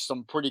demolished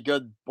some pretty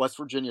good West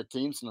Virginia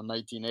teams in the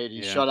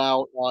 1980s. Yeah. Shut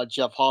out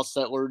Jeff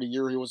Hostetler the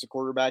year he was a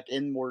quarterback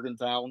in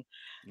Morgantown.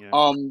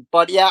 Yeah.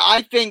 But yeah,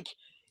 I think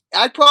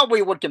I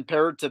probably would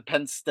compare it to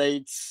Penn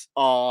State's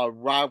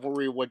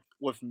rivalry with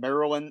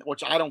Maryland,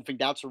 which I don't think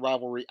that's a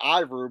rivalry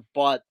either,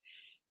 but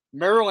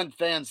Maryland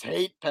fans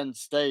hate Penn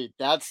State.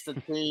 That's the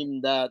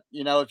team that,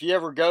 if you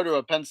ever go to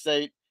a Penn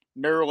State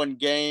Maryland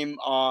game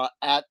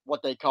at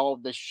what they call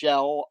the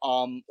Shell,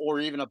 or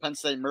even a Penn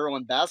State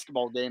Maryland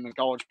basketball game in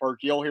College Park,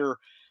 you'll hear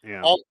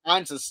all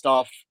kinds of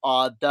stuff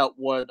that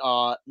would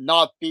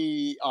not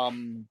be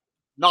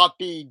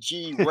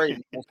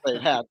G-rated, we'll say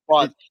that.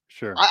 But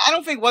Sure. I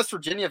don't think West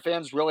Virginia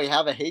fans really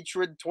have a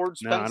hatred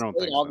towards No, Penn I don't State.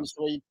 think so.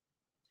 Obviously,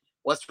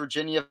 West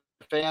Virginia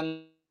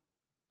fans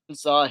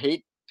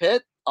hate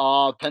Pitt.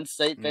 Penn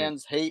State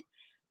fans hate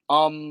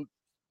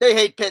they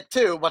hate Pitt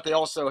too, but they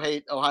also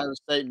hate Ohio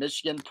State,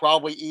 Michigan.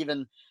 Probably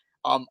even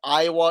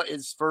Iowa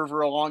is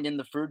further along in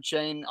the food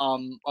chain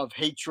of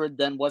hatred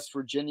than West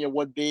Virginia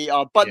would be.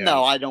 But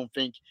no, I don't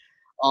think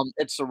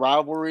it's a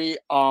rivalry.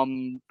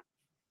 I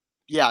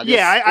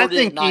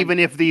think even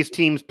if these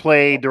teams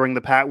play during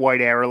the Pat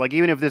White era, like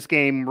even if this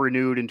game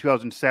renewed in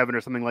 2007 or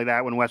something like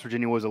that when West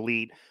Virginia was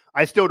elite,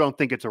 I still don't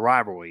think it's a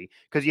rivalry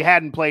because you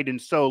hadn't played in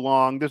so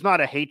long. There's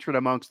not a hatred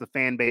amongst the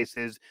fan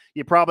bases.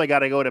 You probably got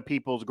to go to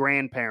people's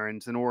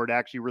grandparents in order to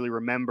actually really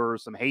remember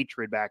some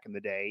hatred back in the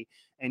day.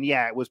 And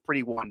yeah, it was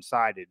pretty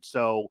one-sided.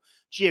 So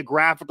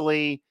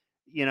geographically,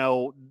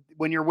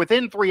 when you're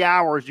within 3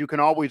 hours, you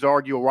can always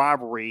argue a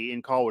rivalry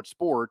in college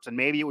sports, and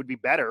maybe it would be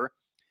better.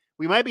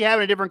 We might be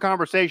having a different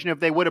conversation if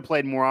they would have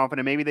played more often,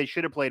 and maybe they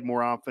should have played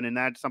more often, and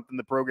that's something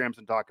the programs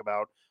can talk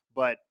about.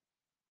 But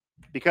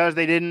because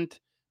they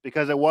didn't,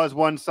 because it was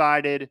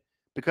one-sided,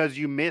 because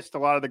you missed a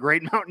lot of the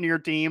great Mountaineer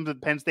teams that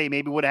Penn State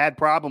maybe would have had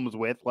problems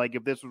with, like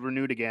if this was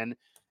renewed again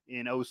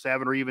in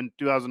 2007 or even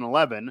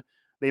 2011,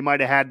 they might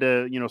have had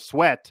to,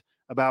 sweat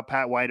about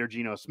Pat White or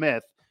Geno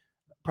Smith.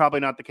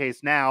 Probably not the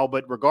case now,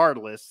 but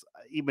regardless,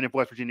 even if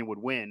West Virginia would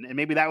win, and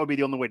maybe that would be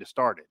the only way to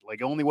start it. Like,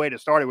 the only way to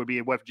start it would be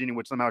if West Virginia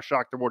would somehow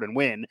shock the world and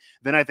win.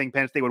 Then I think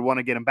Penn State would want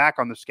to get them back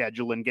on the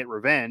schedule and get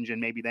revenge,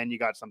 and maybe then you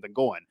got something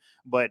going.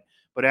 But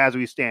as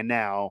we stand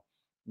now,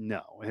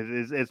 no,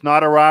 it's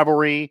not a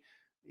rivalry,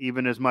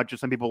 even as much as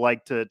some people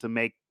like to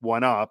make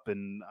one up.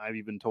 And I've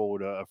even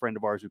told a friend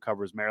of ours who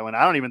covers Maryland,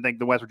 I don't even think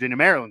the West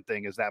Virginia-Maryland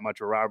thing is that much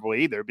of a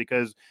rivalry either,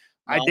 because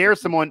I dare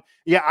someone.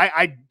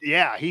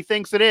 Yeah, he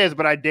thinks it is,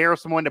 but I dare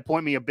someone to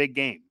point me a big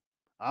game.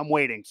 I'm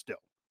waiting still.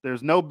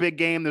 There's no big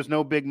game. There's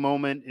no big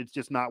moment. It's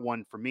just not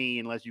one for me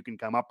unless you can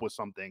come up with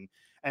something.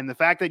 And the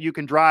fact that you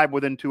can drive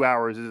within 2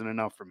 hours isn't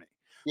enough for me.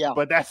 Yeah.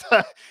 But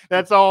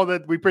that's all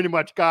that we pretty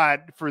much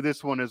got for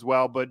this one as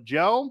well. But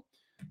Joe,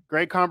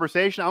 great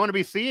conversation. I want to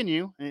be seeing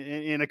you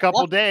in a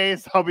couple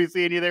days. I'll be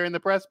seeing you there in the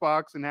press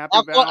box and Happy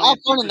Valley. I'm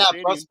fun in that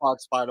press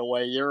box, by the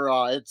way.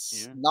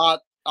 Not.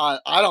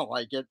 I don't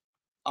like it.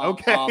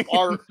 Okay.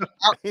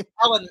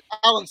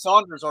 Alan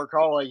Saunders, our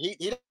colleague,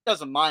 he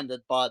doesn't mind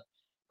it, but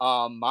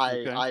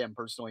I am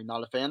personally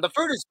not a fan. The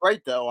food is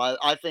great though.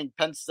 I think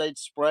Penn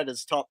State's spread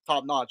is top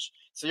notch,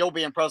 so you'll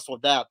be impressed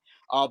with that.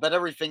 But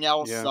everything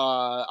else, it's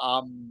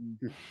not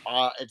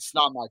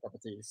my cup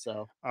of tea.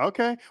 So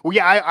okay, well,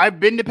 yeah, I've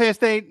been to Penn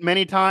State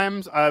many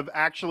times. I've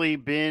actually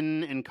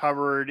been and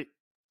covered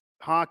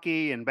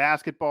hockey and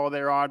basketball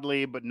there,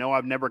 oddly, but no,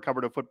 I've never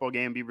covered a football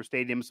game at Beaver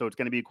Stadium, so it's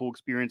going to be a cool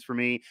experience for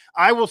me.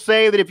 I will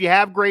say that if you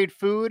have great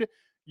food,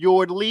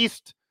 you'll at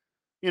least,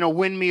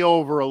 win me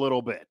over a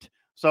little bit.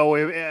 So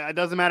it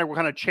doesn't matter what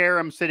kind of chair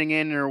I'm sitting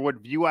in or what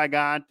view I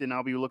got, and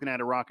I'll be looking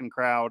at a rocking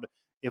crowd.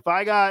 If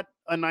I got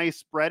a nice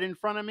spread in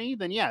front of me,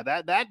 then yeah,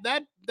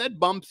 that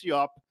bumps you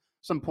up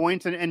some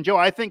points. And Joe,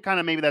 I think kind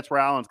of maybe that's where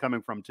Alan's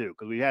coming from too,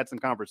 because we had some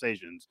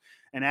conversations,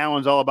 and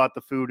Alan's all about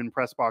the food and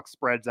press box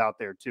spreads out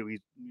there too.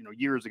 He's,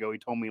 years ago he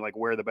told me like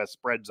where the best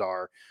spreads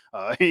are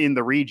in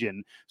the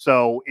region.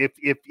 So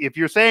if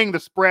you're saying the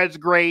spread's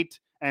great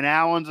and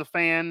Alan's a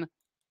fan,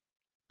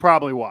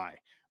 probably why.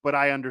 But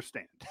I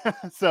understand.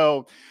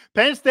 So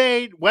Penn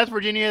State, West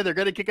Virginia, they're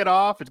going to kick it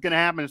off. It's going to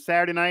happen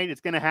Saturday night. It's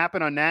going to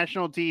happen on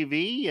national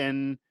TV,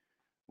 and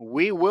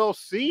we will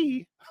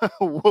see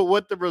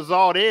what the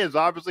result is.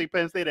 Obviously,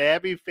 Penn State a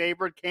heavy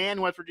favorite. Can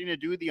West Virginia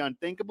do the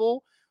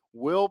unthinkable?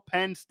 Will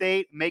Penn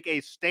State make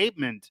a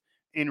statement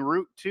en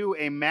route to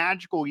a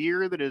magical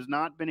year that has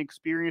not been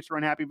experienced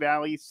around Happy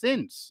Valley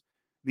since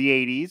the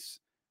 80s?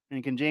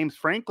 And can James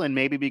Franklin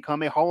maybe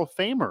become a Hall of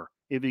Famer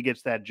if he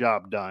gets that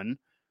job done?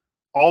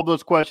 All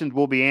those questions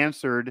will be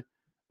answered,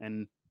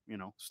 and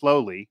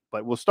slowly,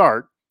 but we'll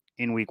start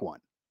in week 1.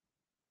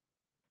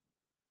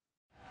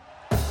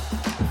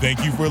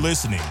 Thank you for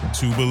listening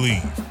to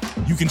Believe.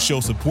 You can show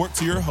support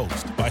to your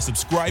host by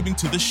subscribing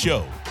to the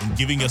show and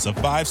giving us a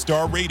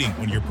 5-star rating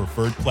on your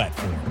preferred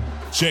platform.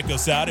 Check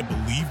us out at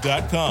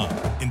Believe.com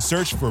and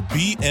search for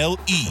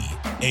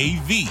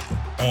BLEAV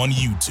on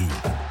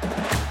YouTube.